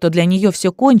казалось, что для нее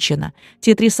все кончено.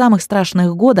 Те 3 самых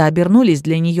страшных года обернулись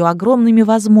для нее огромными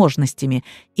возможностями.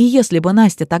 И если бы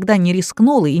Настя тогда не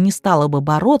рискнула и не стала бы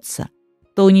бороться,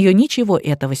 то у нее ничего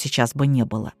этого сейчас бы не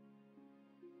было.